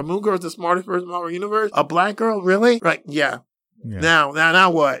Dinosaur. Moon Girl's the smartest person in the Marvel Universe. A black girl? Really? Right, yeah.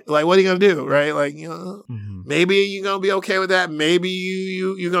 Now what? Like, what are you going to do, right? Like, maybe you're going to be okay with that. Maybe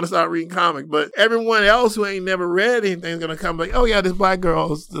you're going to start reading comics. But everyone else who ain't never read anything is going to come like, oh, yeah, this black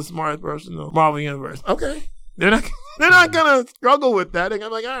girl is the smartest person in the Marvel Universe. Okay. They're not going to struggle with that. They're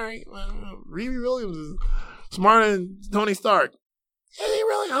going to be like, all right, well, Riri Williams is smarter than Tony Stark. Yeah, they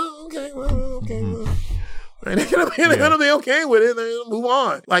really? Oh, okay. Well, okay. Well. Right? They're gonna be okay with it. They're gonna move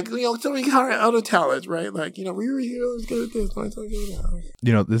on. Like, so many other talents, right? Like, Riri Williams is good at this.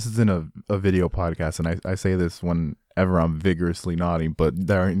 This isn't a video podcast, and I say this whenever I'm vigorously nodding, but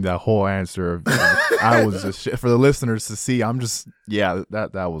during that whole answer, I was just for the listeners to see. I'm just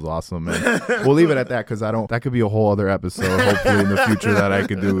that was awesome, man. We'll leave it at that because that could be a whole other episode, hopefully in the future that I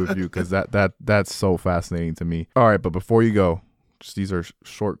could do with you because that's so fascinating to me. All right, but before you go. These are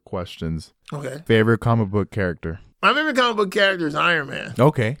short questions. Okay. Favorite comic book character? My favorite comic book character is Iron Man.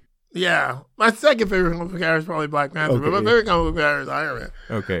 Okay. Yeah. My second favorite comic book character is probably Black Panther, but my favorite comic book character is Iron Man.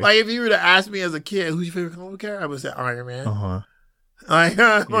 Okay. Like, if you were to ask me as a kid, who's your favorite comic book character? I would say Iron Man. Uh-huh. I've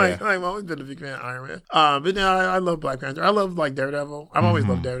always been a big fan of Iron Man. But no, I love Black Panther. I love Daredevil. I've always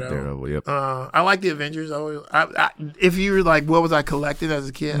loved Daredevil. Daredevil, yep. I like the Avengers. If you were like, what was I collecting as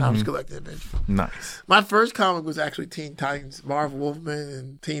a kid? I was collecting Avengers. Nice. My first comic was actually Teen Titans, Marv Wolfman,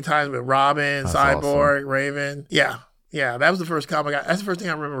 and Teen Titans with Robin, That's Cyborg, awesome. Raven. Yeah, that was the first comic. That's the first thing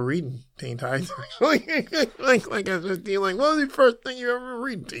I remember reading. Teen Titans. like I was just like, what was the first thing you ever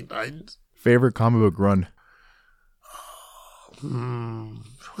reading? Teen Titans. Favorite comic book run?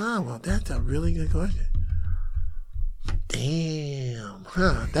 Wow, well, that's a really good question. Damn.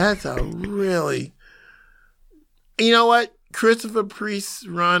 That's a really... You know what? Christopher Priest's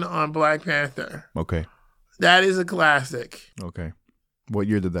run on Black Panther. Okay. That is a classic. Okay. What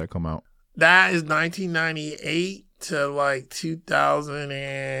year did that come out? That is 1998 to like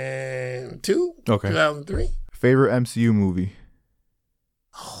 2002? Okay. 2003? Favorite MCU movie?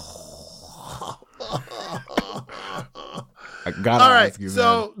 I gotta ask you, man.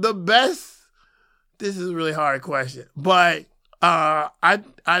 So the best. This is a really hard question, but I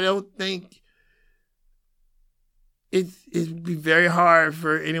don't think it'd be very hard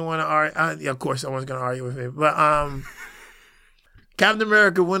for anyone to argue. Of course, someone's gonna argue with me, but Captain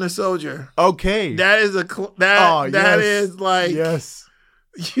America: Winter Soldier. Okay, that is that is like yes.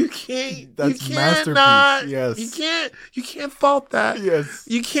 You can't. That's you masterpiece. Not, yes. You can't fault that. Yes.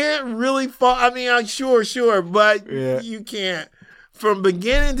 You can't really fault. I mean, I'm sure, but you can't. From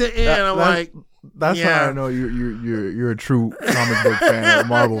beginning to end, that's how I know you're a true comic book fan, or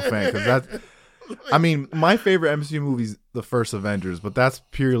Marvel fan, because that's. I mean, my favorite MCU movie is the first Avengers, but that's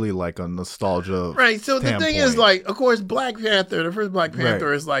purely like a nostalgia. Right. So the thing is, like, of course, Black Panther. The first Black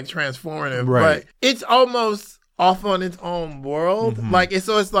Panther is like transformative, but it's almost off on its own world. Mm-hmm. Like it's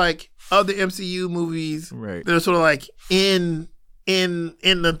like of the MCU movies, they're sort of like in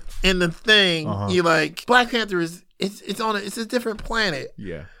the thing. You like Black Panther is it's a different planet.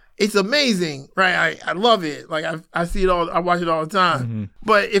 Yeah. It's amazing, right? I love it. Like I see it all. I watch it all the time. Mm-hmm.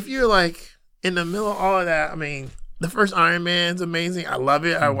 But if you're like in the middle of all of that, I mean, the first Iron Man's amazing. I love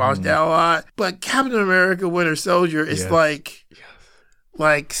it. I watched that a lot. But Captain America: Winter Soldier is like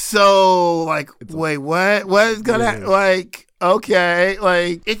so like wait, what is gonna like? Okay,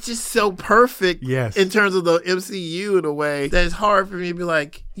 like it's just so perfect. Yes. In terms of the MCU in a way that it's hard for me to be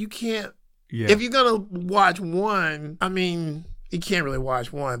like, you can't. Yeah. If you're gonna watch one, I mean, you can't really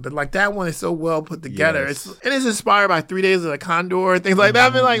watch one, but like that one is so well put together. Yes. It's inspired by 3 Days of the Condor and things like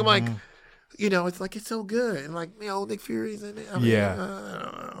that. I mean, I'm like, it's like it's so good, and like Nick Fury's in it. I mean, I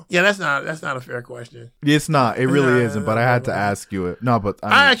don't know. Yeah, that's not a fair question. It's not. It really isn't. But I had to ask you it. No, but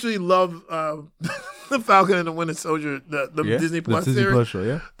I actually love the Falcon and the Winter Soldier, the Disney Plus series. Disney Plus show,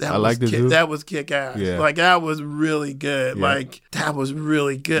 yeah. That was kick ass. Yeah. Like that was really good. Yeah. Like that was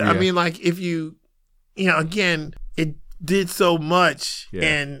really good. Yeah. I mean, like if you again, it did so much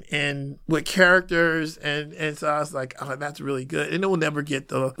and with characters and so I was like, oh, that's really good. And it will never get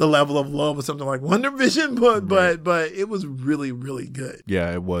the level of love of something like Wonder Vision, but it was really, really good.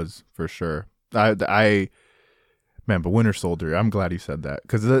 Yeah, it was for sure. But Winter Soldier, I'm glad you said that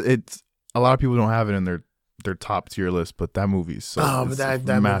because it's a lot of people don't have it in their top tier list, but that movie's so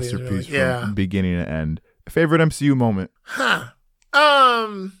that masterpiece from beginning to end. Favorite MCU moment?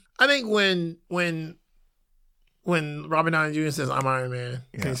 I think when Robert Downey Jr. says, "I'm Iron Man,"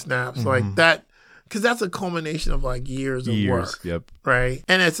 and he snaps like that, because that's a culmination of like years of work. Yep. Right.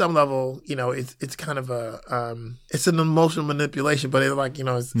 And at some level, it's kind of it's an emotional manipulation, but it's like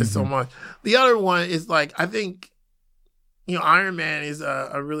it's so much. The other one is like I think Iron Man is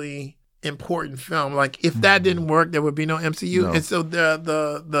a really important film. Like if that didn't work, there would be no MCU. No. And so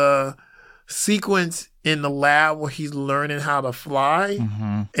the sequence in the lab where he's learning how to fly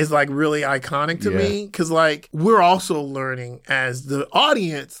is like really iconic to me, because like we're also learning as the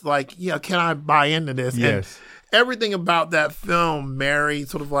audience, like, yeah, can I buy into this? Yes. And everything about that film married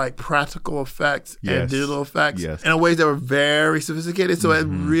sort of like practical effects and digital effects in ways that were very sophisticated. So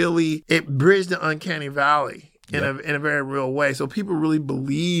it bridged the uncanny valley in a very real way. So people really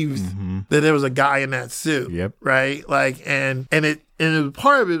believed that there was a guy in that suit, right? Like, and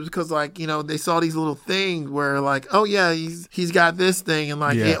part of it was because, like, you know, they saw these little things where, like, oh yeah, he's got this thing, and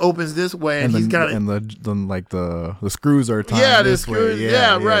like it opens this way, and he's got it, and the screws are tied the screws,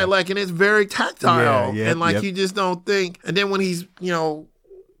 way. Right, like, and it's very tactile, and like you just don't think, and then when he's, you know,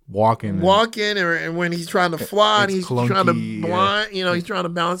 walking and when he's trying to fly and he's clunky, trying to blind, you know, he's trying to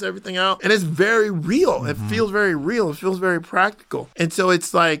balance everything out, and it's very real. It feels very real. It feels very practical. And so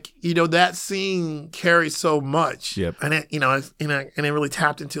it's like, you know, that scene carries so much. And it, you know, and it really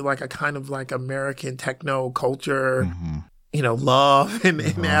tapped into like a kind of like American techno culture, you know, love and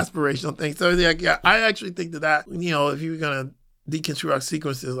aspirational things. So like, yeah, I actually think that, you know, if you're gonna deconstruct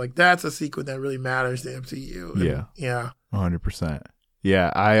sequences, like that's a sequence that really matters to MCU. And, 100%.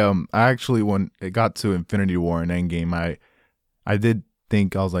 Yeah, I actually, when it got to Infinity War and Endgame, I did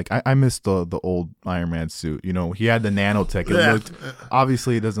think, I was like, I missed the old Iron Man suit. You know, he had the nanotech. It looked,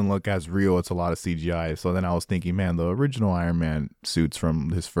 obviously it doesn't look as real. It's a lot of CGI. So then I was thinking, man, the original Iron Man suits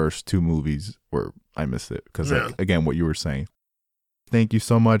from his first two movies I missed it. Because like, again, what you were saying. Thank you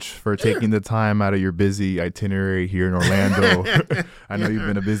so much for taking the time out of your busy itinerary here in Orlando. I know you've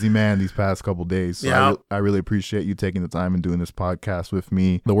been a busy man these past couple days. So I really appreciate you taking the time and doing this podcast with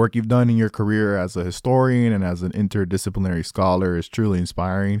me. The work you've done in your career as a historian and as an interdisciplinary scholar is truly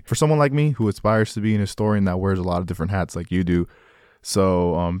inspiring for someone like me who aspires to be an historian that wears a lot of different hats like you do.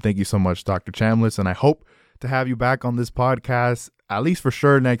 So thank you so much, Dr. Chambliss. And I hope to have you back on this podcast, at least for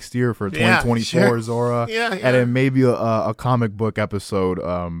sure next year for 2024 ZORA. And then maybe a comic book episode.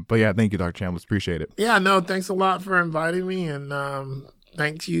 But yeah, thank you, Dr. Chambliss. Appreciate it. Yeah, no, thanks a lot for inviting me. And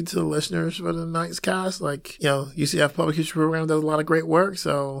thanks you to the listeners for the night's cast. Like, you know, UCF Public History Program does a lot of great work.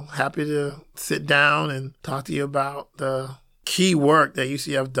 So happy to sit down and talk to you about the key work that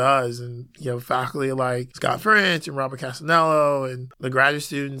UCF does, and, you know, faculty like Scott French and Robert Castanello, and the graduate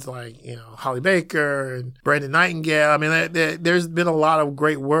students like, you know, Holly Baker and Brandon Nightingale. I mean, there's been a lot of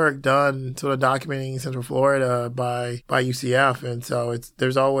great work done sort of documenting Central Florida by UCF, and so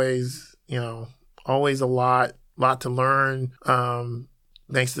there's always, you know, always a lot to learn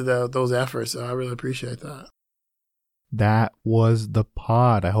thanks to those efforts. So I really appreciate that. That was the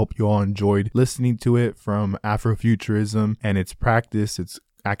pod. I hope you all enjoyed listening to it, from Afrofuturism and its practice, its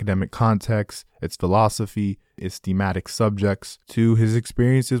academic context, its philosophy, its thematic subjects, to his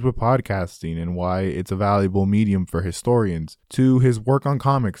experiences with podcasting and why it's a valuable medium for historians, to his work on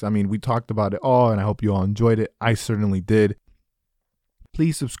comics. I mean, we talked about it all, and I hope you all enjoyed it. I certainly did.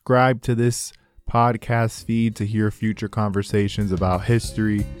 Please subscribe to this podcast feed to hear future conversations about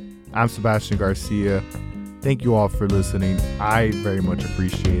history. I'm Sebastian Garcia. Thank you all for listening. I very much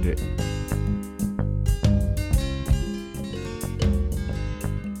appreciate it.